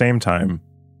 and at the same time,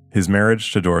 his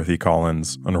marriage to Dorothy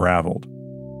Collins unraveled.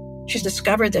 She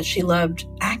discovered that she loved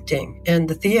acting and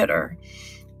the theater,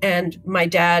 and my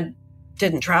dad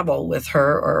didn't travel with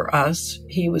her or us.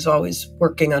 He was always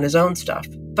working on his own stuff.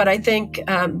 But I think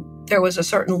there was a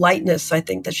certain lightness, I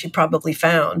think, that she probably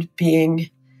found being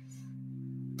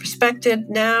respected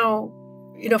now,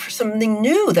 for something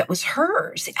new that was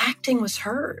hers. The acting was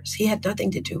hers. He had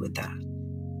nothing to do with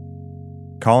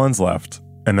that. Collins left,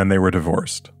 and then they were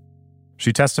divorced.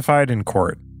 She testified in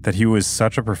court that he was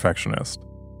such a perfectionist,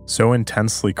 so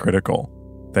intensely critical,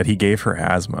 that he gave her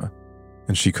asthma,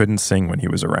 and she couldn't sing when he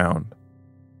was around.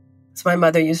 So my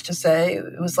mother used to say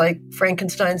it was like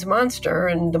Frankenstein's monster,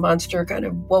 and the monster kind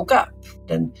of woke up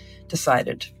and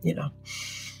decided,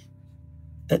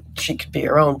 that she could be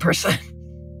her own person.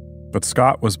 But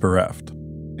Scott was bereft.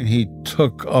 He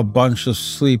took a bunch of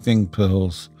sleeping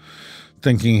pills,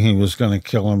 thinking he was going to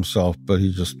kill himself, but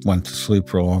he just went to sleep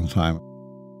for a long time.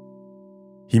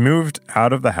 He moved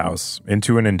out of the house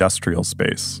into an industrial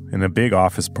space in a big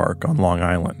office park on Long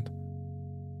Island.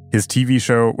 His TV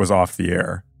show was off the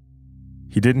air.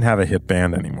 He didn't have a hit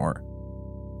band anymore,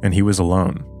 and he was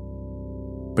alone.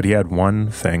 But he had one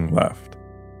thing left: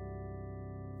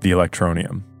 the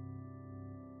Electronium.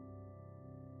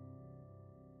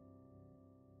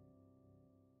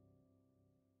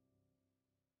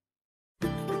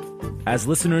 As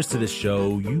listeners to this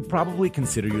show, you probably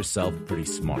consider yourself pretty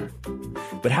smart.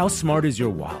 But how smart is your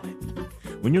wallet?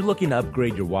 When you're looking to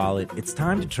upgrade your wallet, it's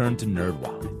time to turn to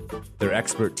NerdWallet. Their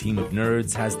expert team of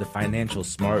nerds has the financial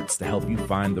smarts to help you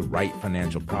find the right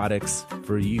financial products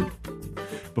for you.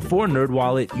 Before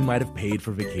NerdWallet, you might have paid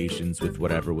for vacations with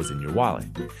whatever was in your wallet,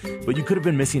 but you could have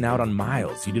been missing out on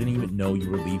miles you didn't even know you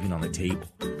were leaving on the table.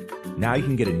 Now you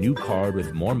can get a new card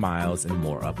with more miles and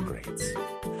more upgrades.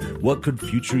 What could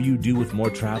future you do with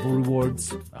more travel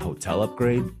rewards? A hotel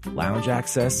upgrade? Lounge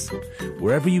access?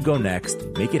 Wherever you go next,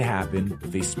 make it happen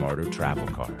with a smarter travel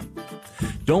card.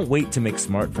 Don't wait to make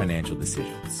smart financial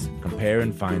decisions. Compare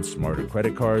and find smarter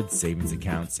credit cards, savings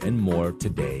accounts, and more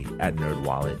today at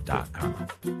nerdwallet.com.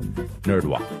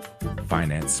 NerdWallet.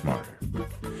 Finance smarter.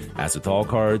 As with all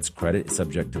cards, credit is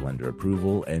subject to lender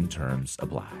approval and terms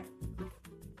apply.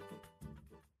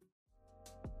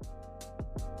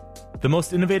 The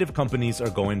most innovative companies are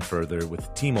going further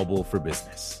with T-Mobile for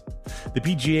Business. The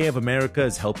PGA of America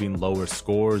is helping lower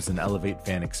scores and elevate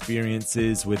fan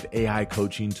experiences with AI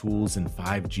coaching tools and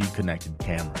 5G connected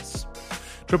cameras.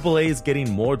 AAA is getting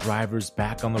more drivers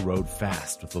back on the road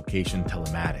fast with location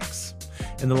telematics.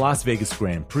 And the Las Vegas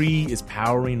Grand Prix is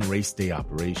powering race day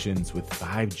operations with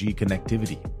 5G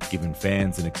connectivity, giving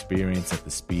fans an experience at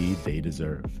the speed they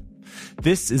deserve.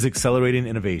 This is accelerating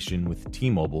innovation with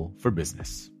T-Mobile for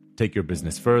Business. Take your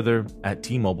business further at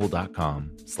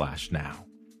T-Mobile.com/now.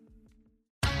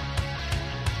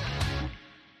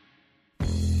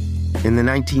 In the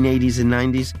 1980s and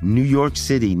 90s, New York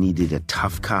City needed a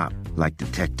tough cop like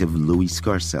Detective Louis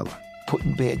Scarcella.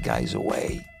 Putting bad guys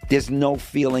away. There's no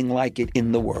feeling like it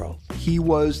in the world. He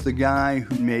was the guy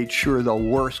who made sure the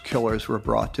worst killers were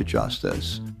brought to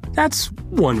justice. That's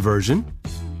one version.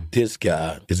 This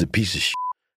guy is a piece of shit.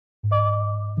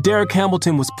 Derek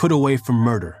Hamilton was put away for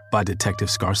murder by Detective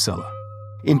Scarcella.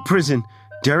 In prison,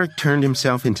 Derek turned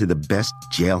himself into the best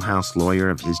jailhouse lawyer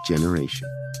of his generation.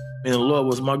 And Laura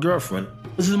was my girlfriend.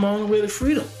 This is my only way to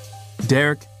freedom.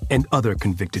 Derek and other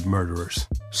convicted murderers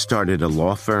started a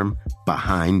law firm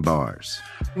behind bars.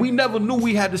 We never knew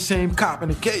we had the same cop in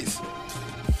the case.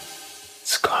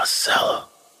 Scarcella.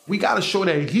 We gotta show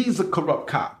that he's a corrupt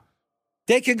cop.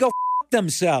 They can go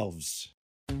themselves.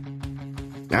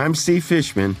 I'm Steve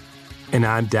Fishman. And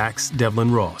I'm Dax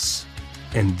Devlin Ross.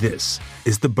 And this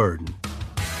is The Burden.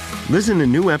 Listen to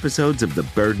new episodes of The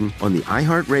Burden on the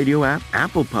iHeartRadio app,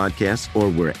 Apple Podcasts, or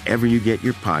wherever you get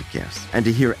your podcasts. And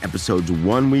to hear episodes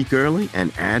 1 week early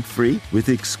and ad-free with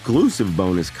exclusive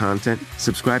bonus content,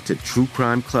 subscribe to True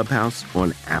Crime Clubhouse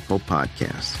on Apple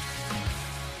Podcasts.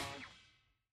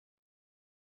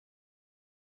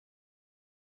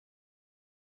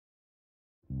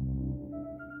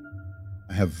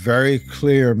 I have very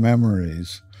clear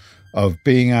memories of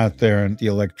being out there, and the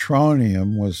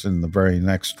Electronium was in the very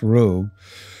next room,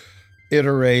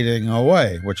 iterating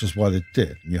away, which is what it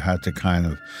did. You had to kind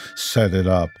of set it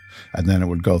up, and then it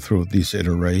would go through these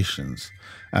iterations.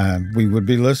 And we would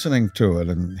be listening to it,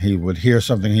 and he would hear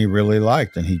something he really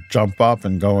liked, and he'd jump up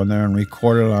and go in there and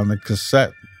record it on the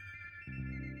cassette.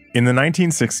 In the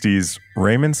 1960s,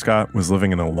 Raymond Scott was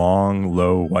living in a long,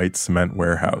 low white cement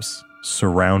warehouse,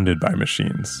 surrounded by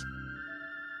machines.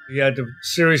 He had to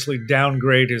seriously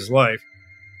downgrade his life.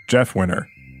 Jeff Winter.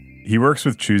 He works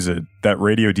with Choose It, that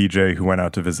radio DJ who went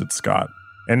out to visit Scott.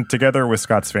 And together with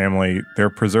Scott's family,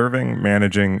 they're preserving,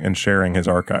 managing, and sharing his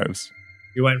archives.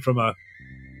 He went from a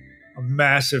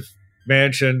massive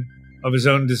mansion of his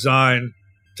own design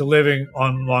to living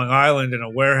on Long Island in a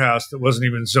warehouse that wasn't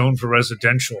even zoned for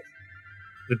residential,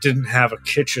 that didn't have a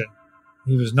kitchen.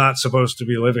 He was not supposed to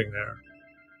be living there.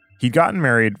 He'd gotten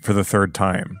married for the third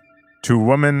time to a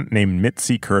woman named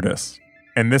Mitzi Curtis,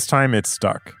 and this time it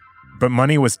stuck. But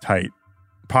money was tight.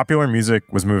 Popular music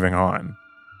was moving on.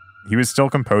 He was still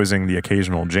composing the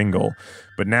occasional jingle,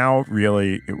 but now,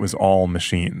 really, it was all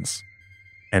machines.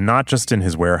 And not just in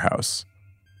his warehouse.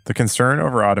 The concern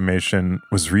over automation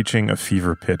was reaching a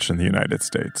fever pitch in the United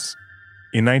States.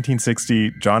 In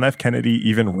 1960, John F. Kennedy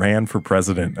even ran for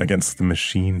president against the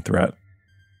machine threat.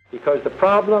 Because the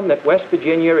problem that West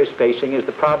Virginia is facing is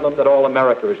the problem that all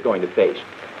America is going to face.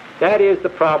 That is the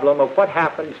problem of what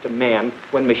happens to men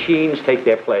when machines take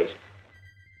their place.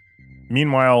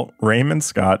 Meanwhile, Raymond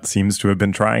Scott seems to have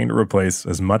been trying to replace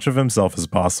as much of himself as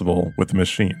possible with a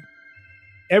machine.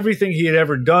 Everything he had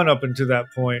ever done up until that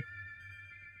point,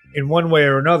 in one way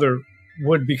or another,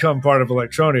 would become part of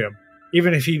Electronium.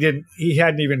 Even if he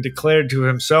hadn't even declared to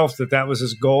himself that that was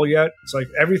his goal yet. It's like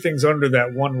everything's under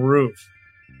that one roof.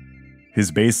 His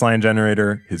bassline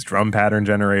generator, his drum pattern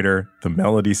generator, the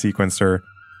melody sequencer,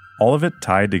 all of it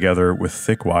tied together with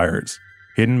thick wires,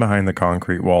 hidden behind the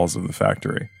concrete walls of the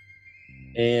factory.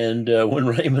 And when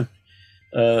Raymond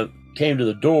came to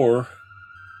the door,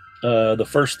 the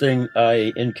first thing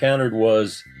I encountered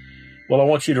was, well, I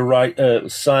want you to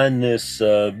sign this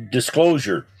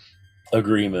disclosure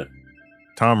agreement.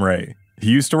 Tom Ray. He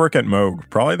used to work at Moog,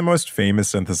 probably the most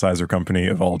famous synthesizer company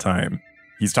of all time.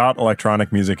 He's taught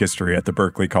electronic music history at the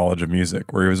Berklee College of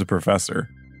Music, where he was a professor.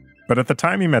 But at the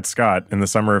time he met Scott, in the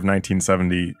summer of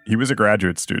 1970, he was a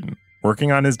graduate student,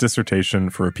 working on his dissertation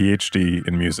for a PhD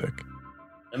in music.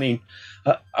 I mean,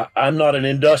 I'm not an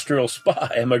industrial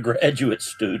spy. I'm a graduate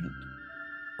student.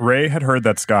 Ray had heard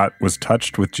that Scott was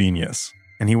touched with genius,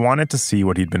 and he wanted to see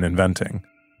what he'd been inventing.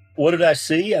 What did I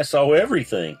see? I saw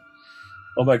everything.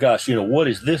 Oh my gosh, what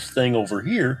is this thing over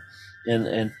here?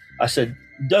 And I said,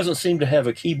 doesn't seem to have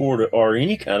a keyboard or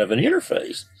any kind of an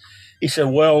interface. He said,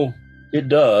 well, it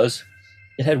does.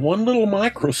 It had one little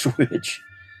micro switch.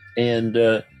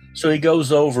 And so he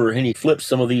goes over and he flips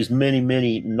some of these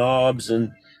many knobs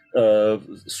and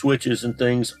switches and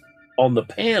things on the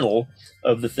panel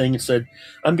of the thing and said,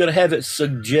 I'm going to have it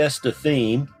suggest a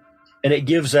theme, and it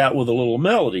gives out with a little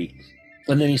melody.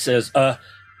 And then he says,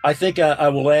 I think I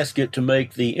will ask it to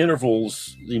make the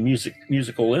intervals, the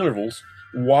musical intervals,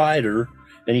 wider.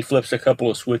 And he flips a couple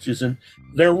of switches and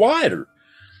they're wider,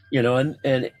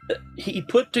 and he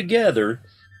put together,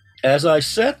 as I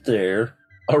sat there,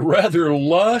 a rather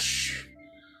lush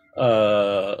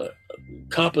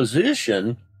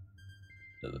composition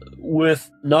with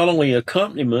not only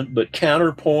accompaniment, but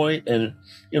counterpoint and,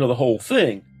 the whole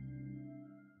thing.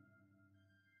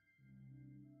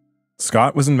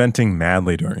 Scott was inventing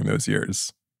madly during those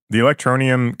years. The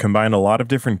Electronium combined a lot of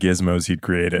different gizmos he'd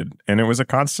created, and it was a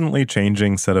constantly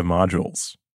changing set of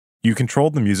modules. You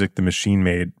controlled the music the machine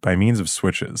made by means of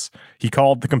switches. He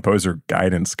called the composer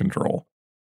guidance control.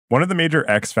 One of the major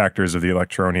X factors of the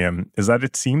Electronium is that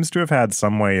it seems to have had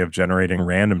some way of generating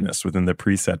randomness within the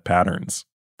preset patterns.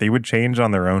 They would change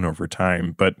on their own over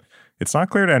time, but it's not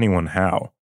clear to anyone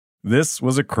how. This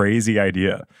was a crazy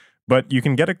idea, but you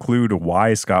can get a clue to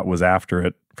why Scott was after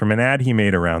it from an ad he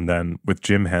made around then with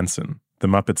Jim Henson, the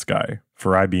Muppets guy,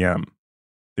 for IBM.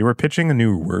 They were pitching a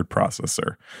new word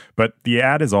processor, but the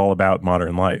ad is all about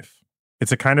modern life.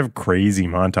 It's a kind of crazy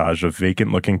montage of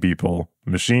vacant-looking people,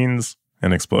 machines,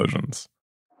 and explosions.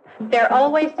 There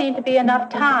always seemed to be enough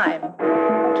time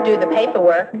to do the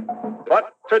paperwork.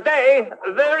 But today,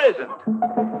 there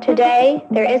isn't. Today,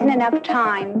 there isn't enough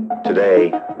time.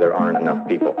 Today, there aren't enough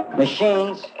people.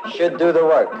 Machines should do the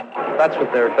work. That's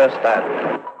what they're best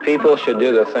at. People should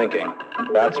do the thinking.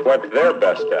 That's what they're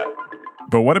best at.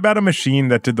 But what about a machine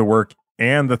that did the work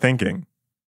and the thinking?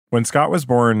 When Scott was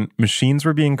born, machines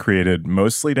were being created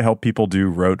mostly to help people do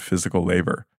rote physical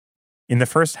labor. In the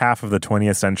first half of the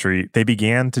 20th century, they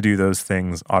began to do those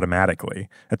things automatically,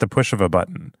 at the push of a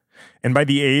button. And by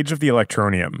the age of the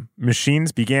Electronium,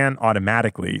 machines began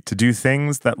automatically to do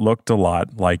things that looked a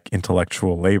lot like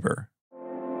intellectual labor.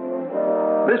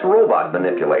 This robot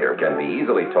manipulator can be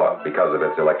easily taught because of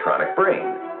its electronic brain.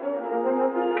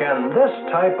 Can this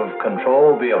type of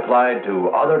control be applied to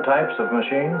other types of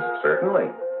machines? Certainly.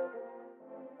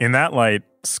 In that light,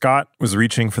 Scott was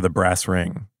reaching for the brass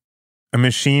ring. A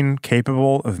machine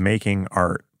capable of making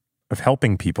art, of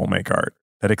helping people make art,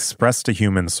 that expressed a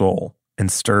human soul and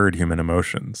stirred human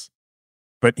emotions.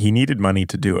 But he needed money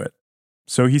to do it.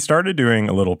 So he started doing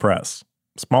a little press,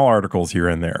 small articles here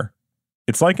and there.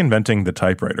 It's like inventing the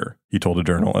typewriter, he told a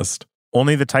journalist.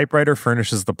 Only the typewriter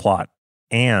furnishes the plot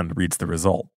and reads the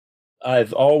result.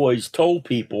 I've always told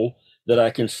people that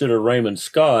I consider Raymond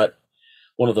Scott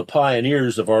one of the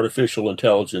pioneers of artificial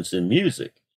intelligence in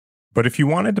music. But if you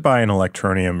wanted to buy an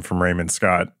Electronium from Raymond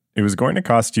Scott, it was going to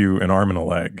cost you an arm and a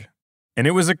leg. And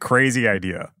it was a crazy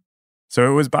idea. So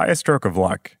it was by a stroke of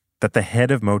luck that the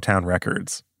head of Motown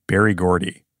Records, Berry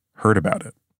Gordy, heard about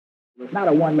it. It's not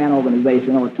a one-man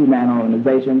organization or a two-man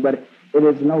organization, but it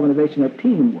is an organization of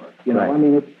teamwork. Right. I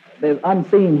mean, there's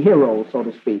unseen heroes, so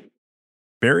to speak.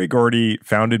 Berry Gordy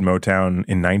founded Motown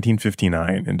in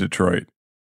 1959 in Detroit.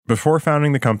 Before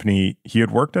founding the company, he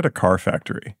had worked at a car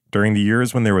factory during the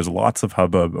years when there was lots of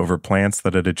hubbub over plants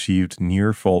that had achieved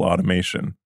near full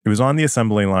automation. It was on the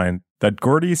assembly line that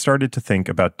Gordy started to think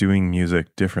about doing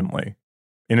music differently.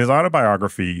 In his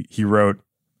autobiography, he wrote,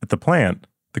 "At the plant,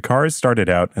 the cars started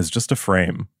out as just a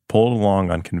frame, pulled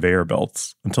along on conveyor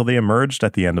belts, until they emerged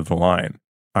at the end of the line.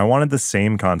 I wanted the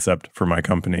same concept for my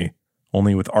company,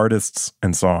 only with artists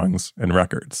and songs and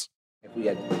records."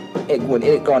 If we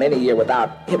had gone any year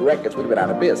without hit records, we'd have been out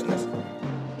of business.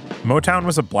 Motown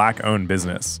was a black-owned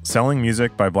business, selling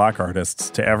music by black artists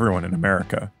to everyone in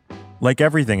America. Like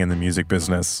everything in the music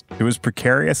business, it was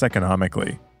precarious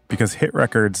economically because hit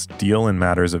records deal in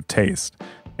matters of taste,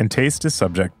 and taste is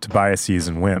subject to biases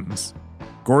and whims.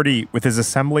 Gordy, with his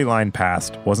assembly line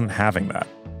past, wasn't having that.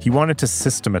 He wanted to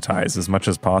systematize as much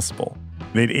as possible.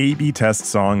 They'd A/B test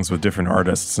songs with different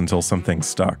artists until something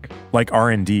stuck, like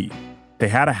R&D. They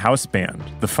had a house band,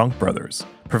 the Funk Brothers,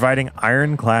 providing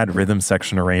ironclad rhythm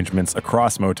section arrangements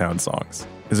across Motown songs,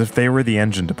 as if they were the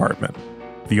engine department.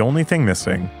 The only thing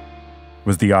missing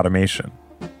was the automation.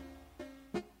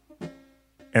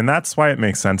 And that's why it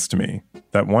makes sense to me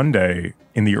that one day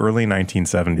in the early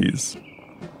 1970s,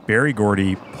 Berry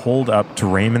Gordy pulled up to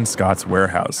Raymond Scott's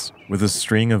warehouse with a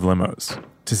string of limos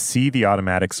to see the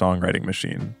automatic songwriting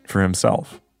machine for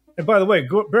himself. And by the way,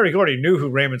 Berry Gordy knew who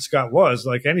Raymond Scott was,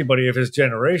 like anybody of his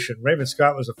generation. Raymond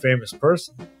Scott was a famous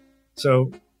person.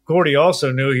 So Gordy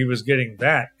also knew he was getting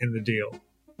that in the deal.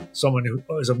 Someone who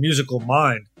is a musical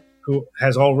mind, who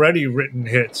has already written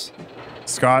hits.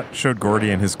 Scott showed Gordy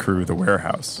and his crew the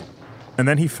warehouse, and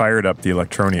then he fired up the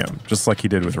Electronium, just like he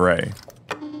did with Ray.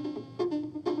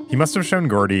 He must have shown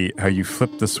Gordy how you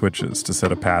flipped the switches to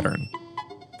set a pattern,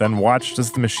 then watched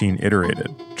as the machine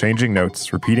iterated, changing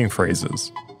notes, repeating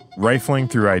phrases, rifling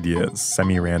through ideas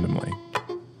semi-randomly.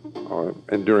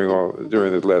 And during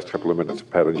the last couple of minutes, the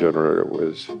pattern generator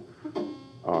was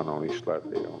on only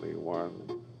slightly, only 1,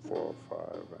 4, 5,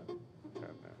 and 10.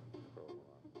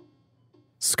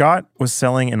 Scott was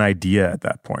selling an idea at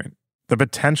that point, the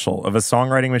potential of a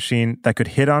songwriting machine that could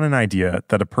hit on an idea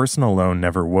that a person alone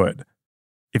never would.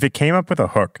 If it came up with a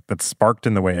hook that sparked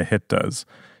in the way a hit does,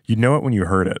 you'd know it when you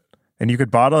heard it, and you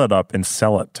could bottle it up and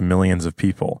sell it to millions of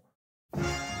people.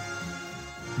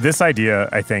 This idea,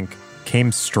 I think,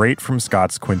 came straight from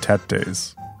Scott's quintet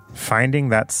days, finding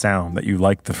that sound that you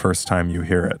like the first time you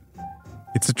hear it.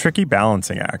 It's a tricky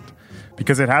balancing act,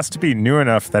 because it has to be new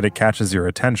enough that it catches your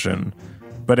attention,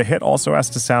 but a hit also has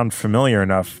to sound familiar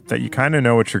enough that you kind of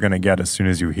know what you're going to get as soon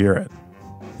as you hear it.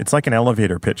 It's like an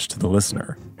elevator pitch to the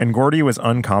listener, and Gordy was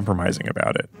uncompromising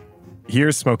about it.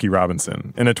 Here's Smokey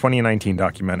Robinson in a 2019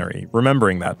 documentary,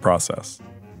 remembering that process.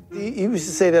 He used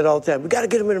to say that all the time. We got to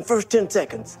get them in the first 10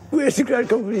 seconds. We had to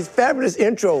come up with these fabulous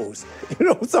intros,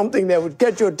 something that would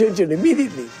catch your attention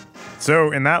immediately.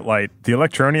 So in that light, the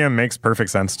Electronium makes perfect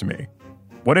sense to me.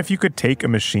 What if you could take a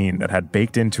machine that had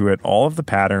baked into it all of the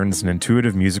patterns and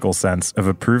intuitive musical sense of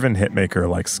a proven hitmaker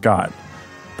like Scott,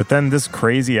 but then this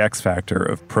crazy X factor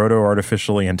of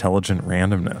proto-artificially intelligent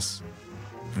randomness?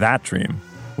 That dream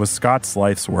was Scott's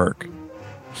life's work.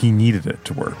 He needed it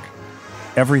to work.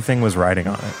 Everything was riding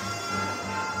on it.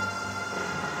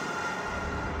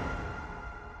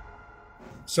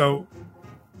 So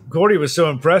Gordy was so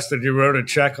impressed that he wrote a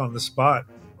check on the spot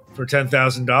for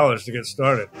 $10,000 to get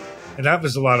started. And that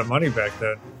was a lot of money back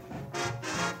then.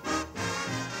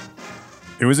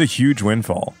 It was a huge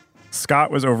windfall.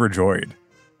 Scott was overjoyed.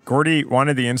 Gordy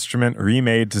wanted the instrument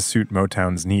remade to suit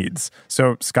Motown's needs,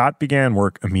 so Scott began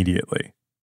work immediately.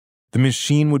 The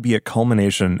machine would be a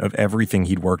culmination of everything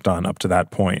he'd worked on up to that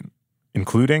point,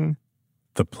 including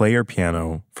the player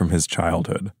piano from his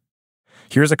childhood.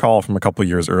 Here's a call from a couple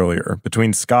years earlier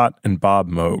between Scott and Bob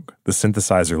Moog, the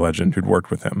synthesizer legend who'd worked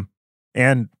with him.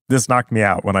 And this knocked me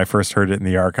out when I first heard it in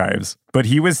the archives, but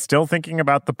he was still thinking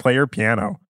about the player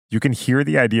piano. You can hear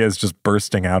the ideas just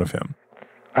bursting out of him.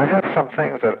 I have some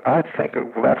things that I think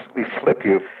will absolutely flip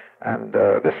you, and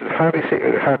this is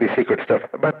hardly secret stuff.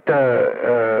 But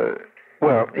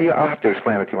well, I'll have to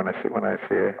explain it to you when I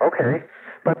see it. Okay.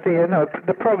 But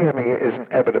the programming is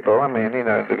inevitable. I mean,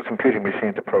 the computing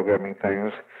machines are programming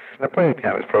things, and the player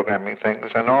piano is programming things,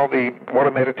 and all the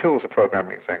automated tools are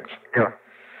programming things. Yeah.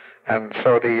 And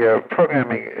so the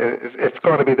programming it's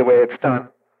going to be the way it's done.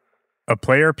 A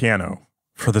player piano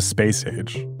for the space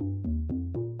age.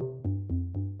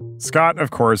 Scott,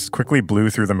 of course, quickly blew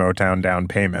through the Motown down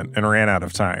payment and ran out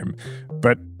of time,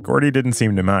 but Gordy didn't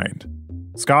seem to mind.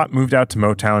 Scott moved out to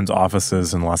Motown's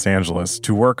offices in Los Angeles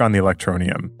to work on the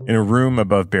Electronium in a room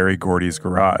above Berry Gordy's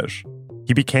garage.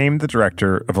 He became the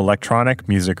director of electronic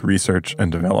music research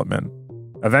and development.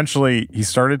 Eventually, he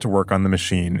started to work on the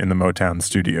machine in the Motown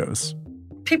studios.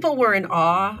 People were in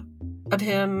awe of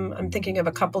him. I'm thinking of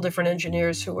a couple different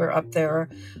engineers who were up there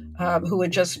who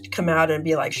would just come out and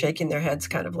be like shaking their heads,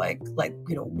 kind of like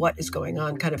what is going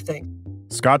on kind of thing.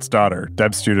 Scott's daughter,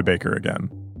 Deb Studebaker again.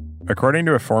 According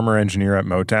to a former engineer at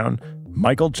Motown,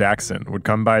 Michael Jackson would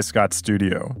come by Scott's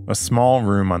studio, a small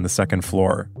room on the second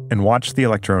floor, and watch the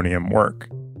Electronium work.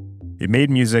 It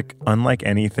made music unlike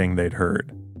anything they'd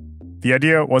heard. The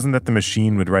idea wasn't that the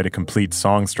machine would write a complete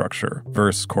song structure,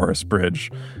 verse, chorus,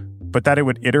 bridge, but that it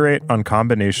would iterate on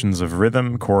combinations of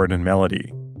rhythm, chord, and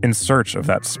melody in search of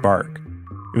that spark.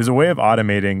 It was a way of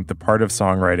automating the part of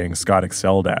songwriting Scott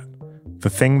excelled at, the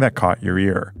thing that caught your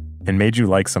ear and made you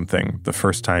like something the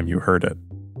first time you heard it.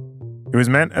 It was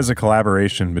meant as a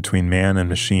collaboration between man and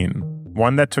machine,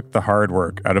 one that took the hard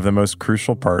work out of the most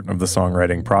crucial part of the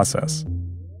songwriting process: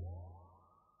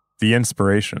 the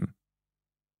inspiration.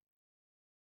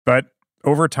 But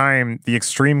over time, the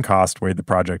extreme cost weighed the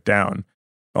project down.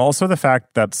 Also the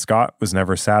fact that Scott was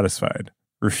never satisfied,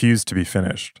 refused to be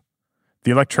finished.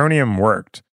 The Electronium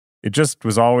worked. It just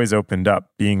was always opened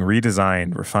up, being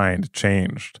redesigned, refined,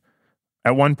 changed.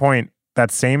 At one point,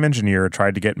 that same engineer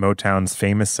tried to get Motown's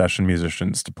famous session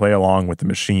musicians to play along with the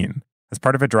machine as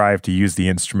part of a drive to use the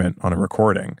instrument on a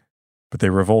recording, but they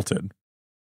revolted.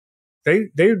 They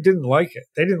didn't like it.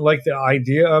 They didn't like the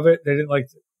idea of it. They didn't like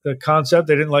the concept.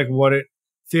 They didn't like what it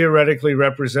theoretically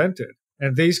represented.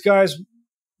 And these guys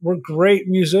were great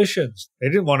musicians. They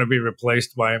didn't want to be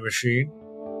replaced by a machine.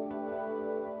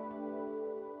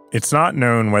 It's not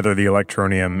known whether the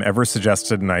Electronium ever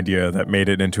suggested an idea that made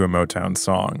it into a Motown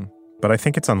song, but I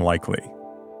think it's unlikely.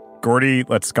 Gordy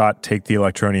let Scott take the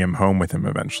Electronium home with him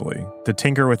eventually, to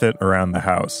tinker with it around the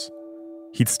house.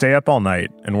 He'd stay up all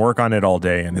night and work on it all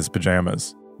day in his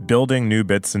pajamas, building new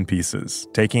bits and pieces,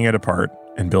 taking it apart,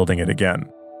 and building it again.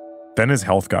 Then his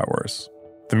health got worse.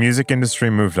 The music industry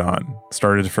moved on,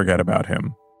 started to forget about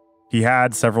him. He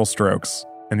had several strokes,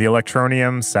 and the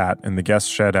Electronium sat in the guest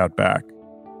shed out back,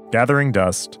 gathering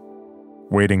dust,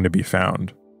 waiting to be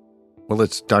found. Well,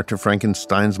 it's Dr.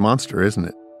 Frankenstein's monster, isn't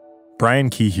it? Brian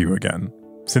Kehew again,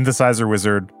 synthesizer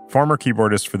wizard, former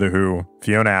keyboardist for The Who,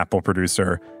 Fiona Apple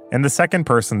producer, and the second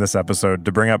person this episode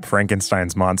to bring up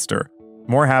Frankenstein's monster,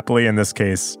 more happily in this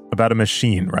case, about a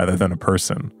machine rather than a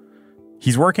person.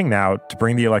 He's working now to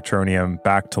bring the Electronium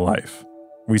back to life.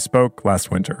 We spoke last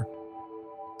winter.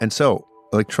 And so,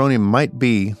 Electronium might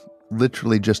be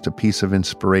literally just a piece of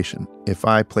inspiration. If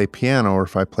I play piano or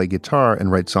if I play guitar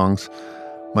and write songs,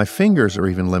 my fingers are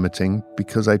even limiting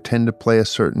because I tend to play a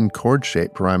certain chord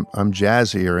shape, or I'm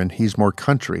jazzier and he's more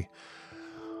country.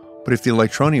 But if the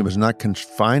Electronium is not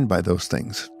confined by those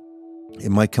things, it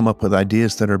might come up with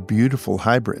ideas that are beautiful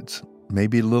hybrids.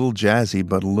 Maybe a little jazzy,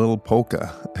 but a little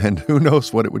polka. And who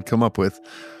knows what it would come up with.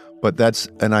 But that's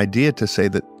an idea to say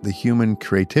that the human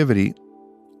creativity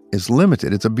is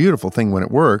limited. It's a beautiful thing when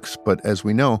it works, but as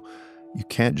we know, you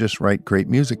can't just write great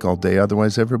music all day,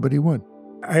 otherwise everybody would.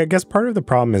 I guess part of the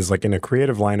problem is, like, in a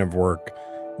creative line of work,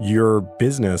 your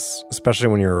business, especially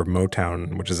when you're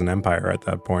Motown, which is an empire at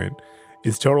that point,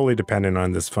 is totally dependent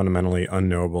on this fundamentally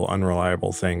unknowable,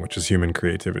 unreliable thing, which is human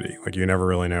creativity. Like, you never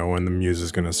really know when the muse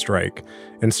is going to strike.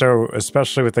 And so,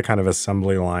 especially with the kind of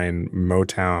assembly line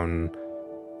Motown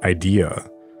idea,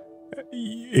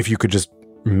 if you could just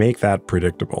make that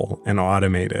predictable and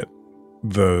automate it,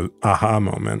 the aha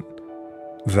moment,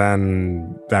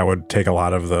 then that would take a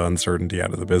lot of the uncertainty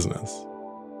out of the business.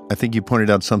 I think you pointed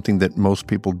out something that most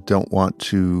people don't want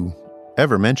to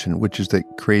ever mention, which is that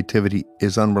creativity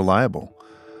is unreliable.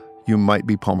 You might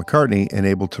be Paul McCartney and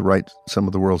able to write some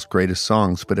of the world's greatest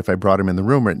songs, but if I brought him in the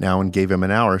room right now and gave him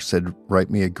an hour, said, write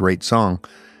me a great song,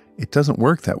 it doesn't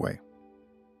work that way.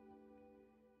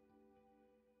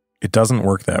 It doesn't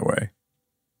work that way.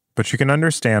 But you can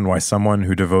understand why someone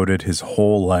who devoted his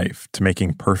whole life to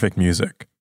making perfect music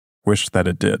wished that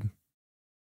it did.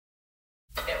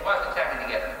 It was exactly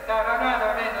together.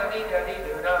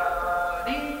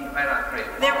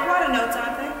 They're quarter notes,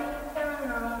 aren't they?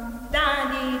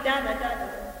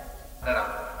 No.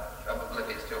 I'm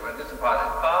oblivious to it. This is part of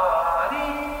it.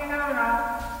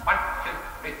 1, 2,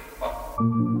 3, 4.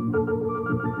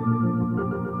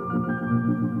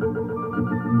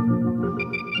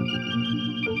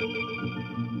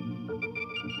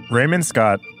 Raymond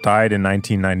Scott died in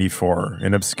 1994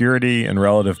 in obscurity and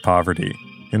relative poverty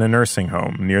in a nursing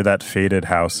home near that faded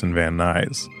house in Van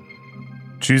Nuys.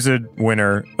 Chuzid,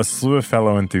 Winner, a slew of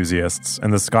fellow enthusiasts,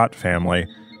 and the Scott family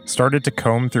started to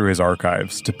comb through his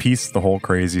archives to piece the whole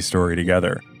crazy story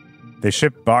together. They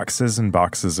shipped boxes and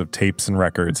boxes of tapes and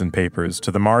records and papers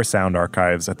to the Marr Sound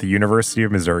Archives at the University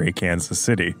of Missouri, Kansas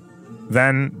City.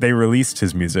 Then they released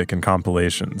his music in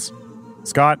compilations.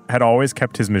 Scott had always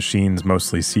kept his machines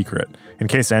mostly secret, in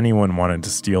case anyone wanted to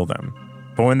steal them.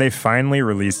 But when they finally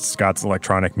released Scott's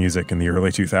electronic music in the early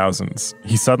 2000s,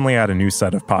 he suddenly had a new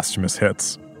set of posthumous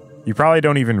hits. You probably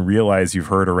don't even realize you've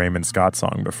heard a Raymond Scott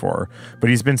song before,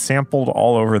 but he's been sampled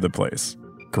all over the place.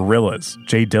 Gorillaz,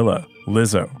 Jay Dilla,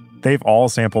 Lizzo, they've all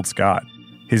sampled Scott.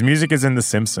 His music is in The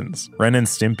Simpsons, Ren and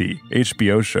Stimpy,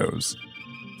 HBO shows.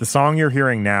 The song you're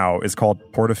hearing now is called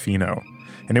Portofino,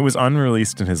 and it was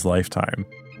unreleased in his lifetime.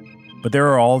 But there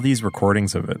are all these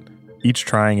recordings of it, each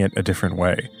trying it a different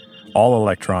way, all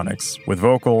electronics, with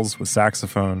vocals, with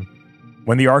saxophone.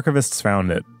 When the archivists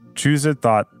found it, Chuzid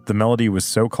thought the melody was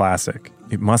so classic,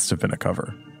 it must have been a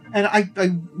cover. And I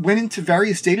went into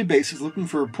various databases looking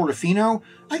for Portofino.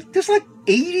 There's like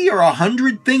 80 or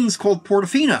 100 things called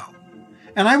Portofino.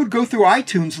 And I would go through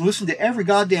iTunes and listen to every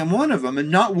goddamn one of them, and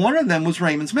not one of them was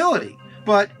Raymond's Melody.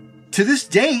 But to this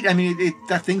date, I mean,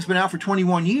 that thing's been out for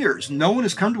 21 years. No one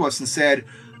has come to us and said,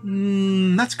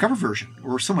 that's a cover version,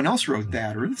 or someone else wrote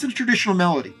that, or it's a traditional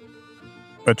melody.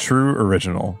 A true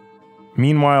original.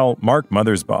 Meanwhile, Mark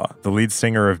Mothersbaugh, the lead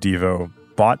singer of Devo,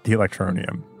 bought the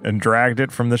Electronium and dragged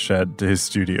it from the shed to his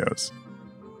studios.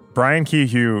 Brian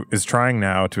Kehew is trying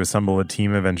now to assemble a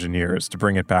team of engineers to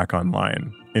bring it back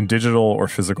online, in digital or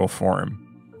physical form.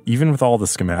 Even with all the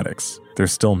schematics, they're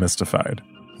still mystified.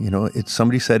 You know,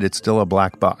 somebody said it's still a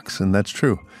black box, and that's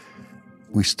true.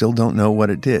 We still don't know what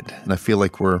it did. And I feel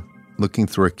like we're looking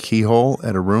through a keyhole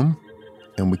at a room,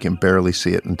 and we can barely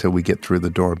see it until we get through the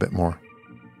door a bit more.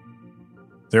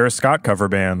 There are Scott cover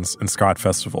bands and Scott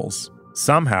festivals.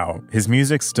 Somehow, his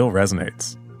music still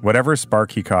resonates. Whatever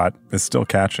spark he caught is still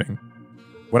catching.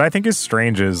 What I think is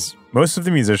strange is most of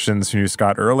the musicians who knew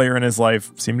Scott earlier in his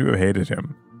life seem to have hated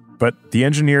him. But the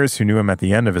engineers who knew him at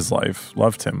the end of his life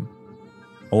loved him.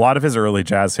 A lot of his early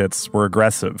jazz hits were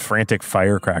aggressive, frantic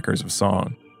firecrackers of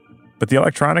song. But the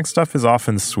electronic stuff is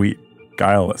often sweet,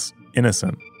 guileless,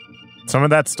 innocent. Some of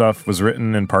that stuff was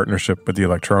written in partnership with the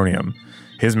Electronium,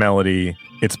 his melody,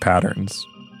 its patterns.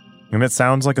 And it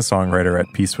sounds like a songwriter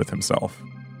at peace with himself.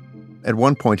 At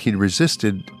one point, he'd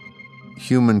resisted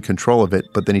human control of it,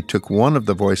 but then he took one of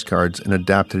the voice cards and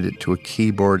adapted it to a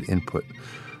keyboard input.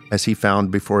 As he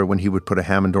found before, when he would put a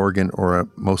Hammond organ or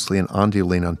mostly an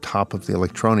Onduline on top of the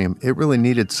Electronium, it really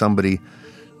needed somebody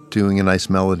doing a nice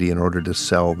melody in order to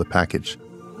sell the package.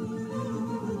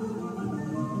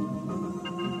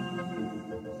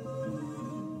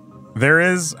 There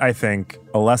is, I think,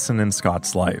 a lesson in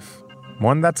Scott's life.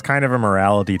 One that's kind of a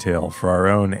morality tale for our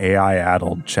own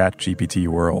AI-addled ChatGPT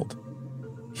world.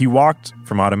 He walked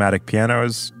from automatic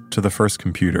pianos to the first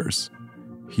computers.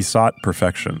 He sought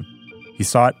perfection. He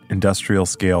sought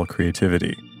industrial-scale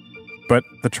creativity. But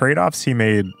the trade-offs he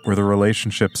made were the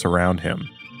relationships around him,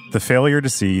 the failure to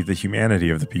see the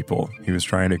humanity of the people he was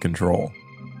trying to control.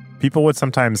 People would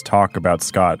sometimes talk about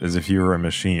Scott as if he were a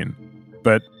machine,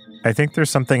 but I think there's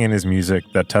something in his music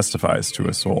that testifies to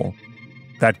a soul.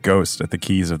 That ghost at the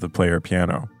keys of the player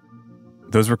piano.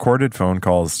 Those recorded phone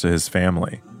calls to his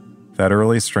family. That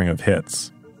early string of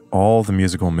hits. All the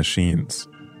musical machines.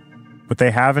 What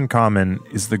they have in common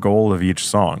is the goal of each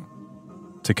song.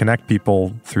 To connect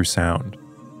people through sound.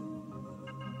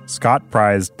 Scott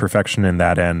prized perfection in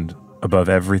that end above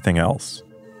everything else.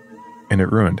 And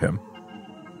it ruined him.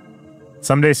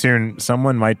 Someday soon,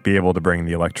 someone might be able to bring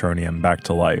the Electronium back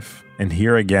to life and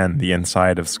hear again the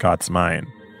inside of Scott's mind.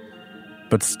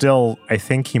 But still, I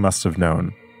think he must have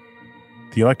known.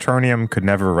 The Electronium could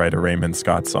never write a Raymond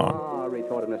Scott song.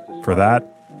 For that,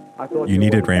 you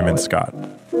needed Raymond Scott. Is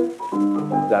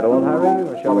that all, Harry,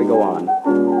 or shall we go on?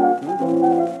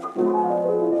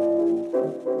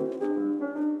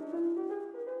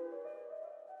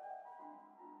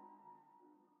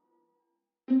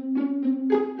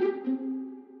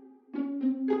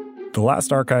 The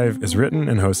Last Archive is written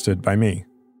and hosted by me,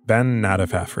 Ben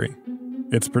Nadif-Hafrey.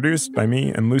 It's produced by me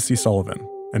and Lucy Sullivan,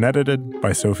 and edited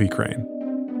by Sophie Crane.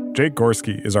 Jake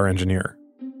Gorski is our engineer.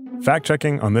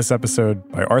 Fact-checking on this episode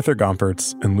by Arthur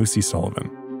Gompertz and Lucy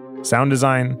Sullivan. Sound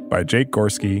design by Jake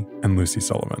Gorski and Lucy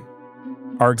Sullivan.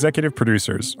 Our executive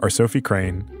producers are Sophie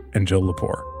Crane and Jill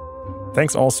Lepore.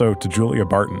 Thanks also to Julia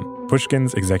Barton,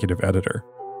 Pushkin's executive editor.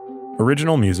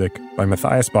 Original music by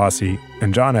Matthias Bossi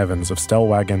and John Evans of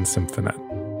Stellwagen Symphonet.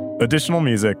 Additional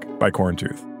music by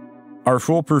Corntooth. Our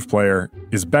foolproof player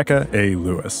is Becca A.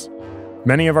 Lewis.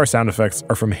 Many of our sound effects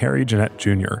are from Harry Jeanette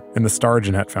Jr. and the Star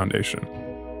Jeanette Foundation.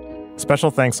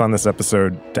 Special thanks on this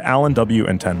episode to Alan W.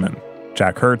 Entenman,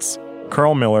 Jack Hertz,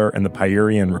 Carl Miller and the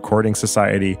Pyurian Recording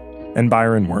Society, and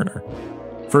Byron Werner.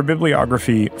 For a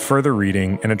bibliography, further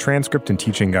reading, and a transcript and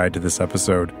teaching guide to this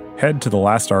episode, head to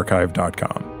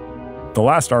thelastarchive.com. The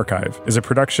Last Archive is a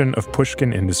production of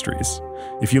Pushkin Industries.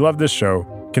 If you love this show,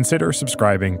 consider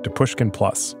subscribing to Pushkin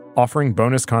Plus, offering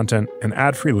bonus content and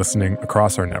ad-free listening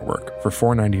across our network for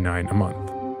 $4.99 a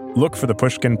month. Look for the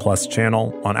Pushkin Plus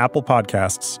channel on Apple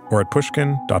Podcasts or at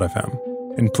pushkin.fm.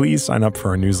 And please sign up for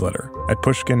our newsletter at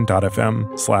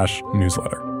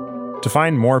pushkin.fm/newsletter. To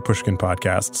find more Pushkin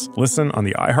podcasts, listen on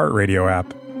the iHeartRadio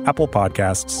app, Apple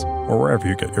Podcasts, or wherever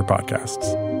you get your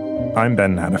podcasts. I'm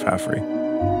Ben Nadif-Hafrey.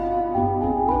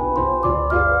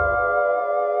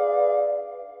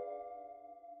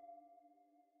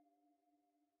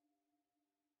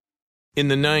 In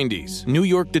the 90s, New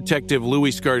York detective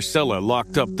Louis Scarcella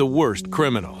locked up the worst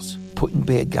criminals. putting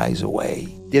bad guys away.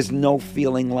 There's no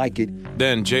feeling like it.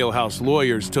 Then Jailhouse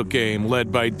Lawyers took aim,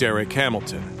 led by Derek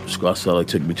Hamilton. Scott Sully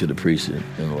took me to the precinct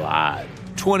and lied.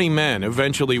 20 men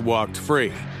eventually walked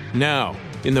free. Now,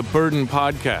 in the Burden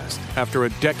podcast, after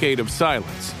a decade of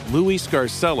silence, Louis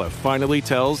Scarcella finally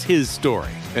tells his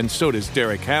story, and so does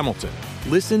Derek Hamilton.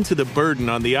 Listen to The Burden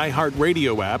on the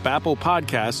iHeartRadio app, Apple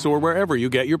Podcasts, or wherever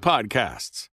you get your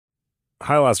podcasts.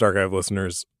 Hi, Last Archive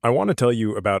listeners. I want to tell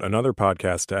you about another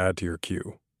podcast to add to your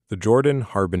queue, The Jordan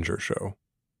Harbinger Show.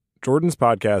 Jordan's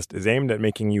podcast is aimed at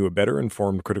making you a better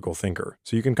informed critical thinker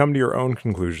so you can come to your own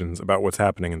conclusions about what's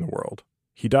happening in the world.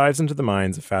 He dives into the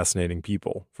minds of fascinating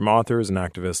people, from authors and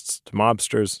activists to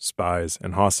mobsters, spies,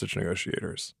 and hostage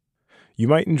negotiators. You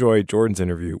might enjoy Jordan's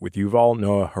interview with Yuval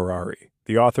Noah Harari,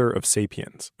 the author of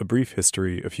Sapiens, A Brief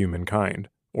History of Humankind,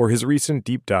 or his recent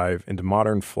deep dive into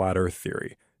modern flat Earth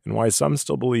theory and why some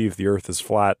still believe the Earth is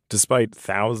flat despite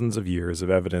thousands of years of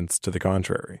evidence to the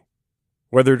contrary.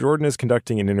 Whether Jordan is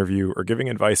conducting an interview or giving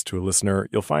advice to a listener,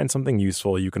 you'll find something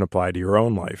useful you can apply to your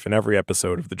own life in every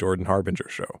episode of The Jordan Harbinger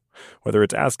Show, whether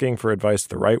it's asking for advice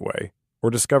the right way or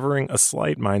discovering a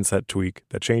slight mindset tweak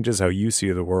that changes how you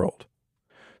see the world.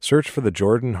 Search for The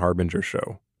Jordan Harbinger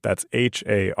Show. That's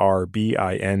HARBINGER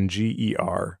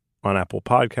on Apple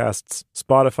Podcasts,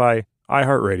 Spotify,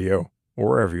 iHeartRadio, or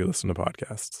wherever you listen to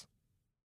podcasts.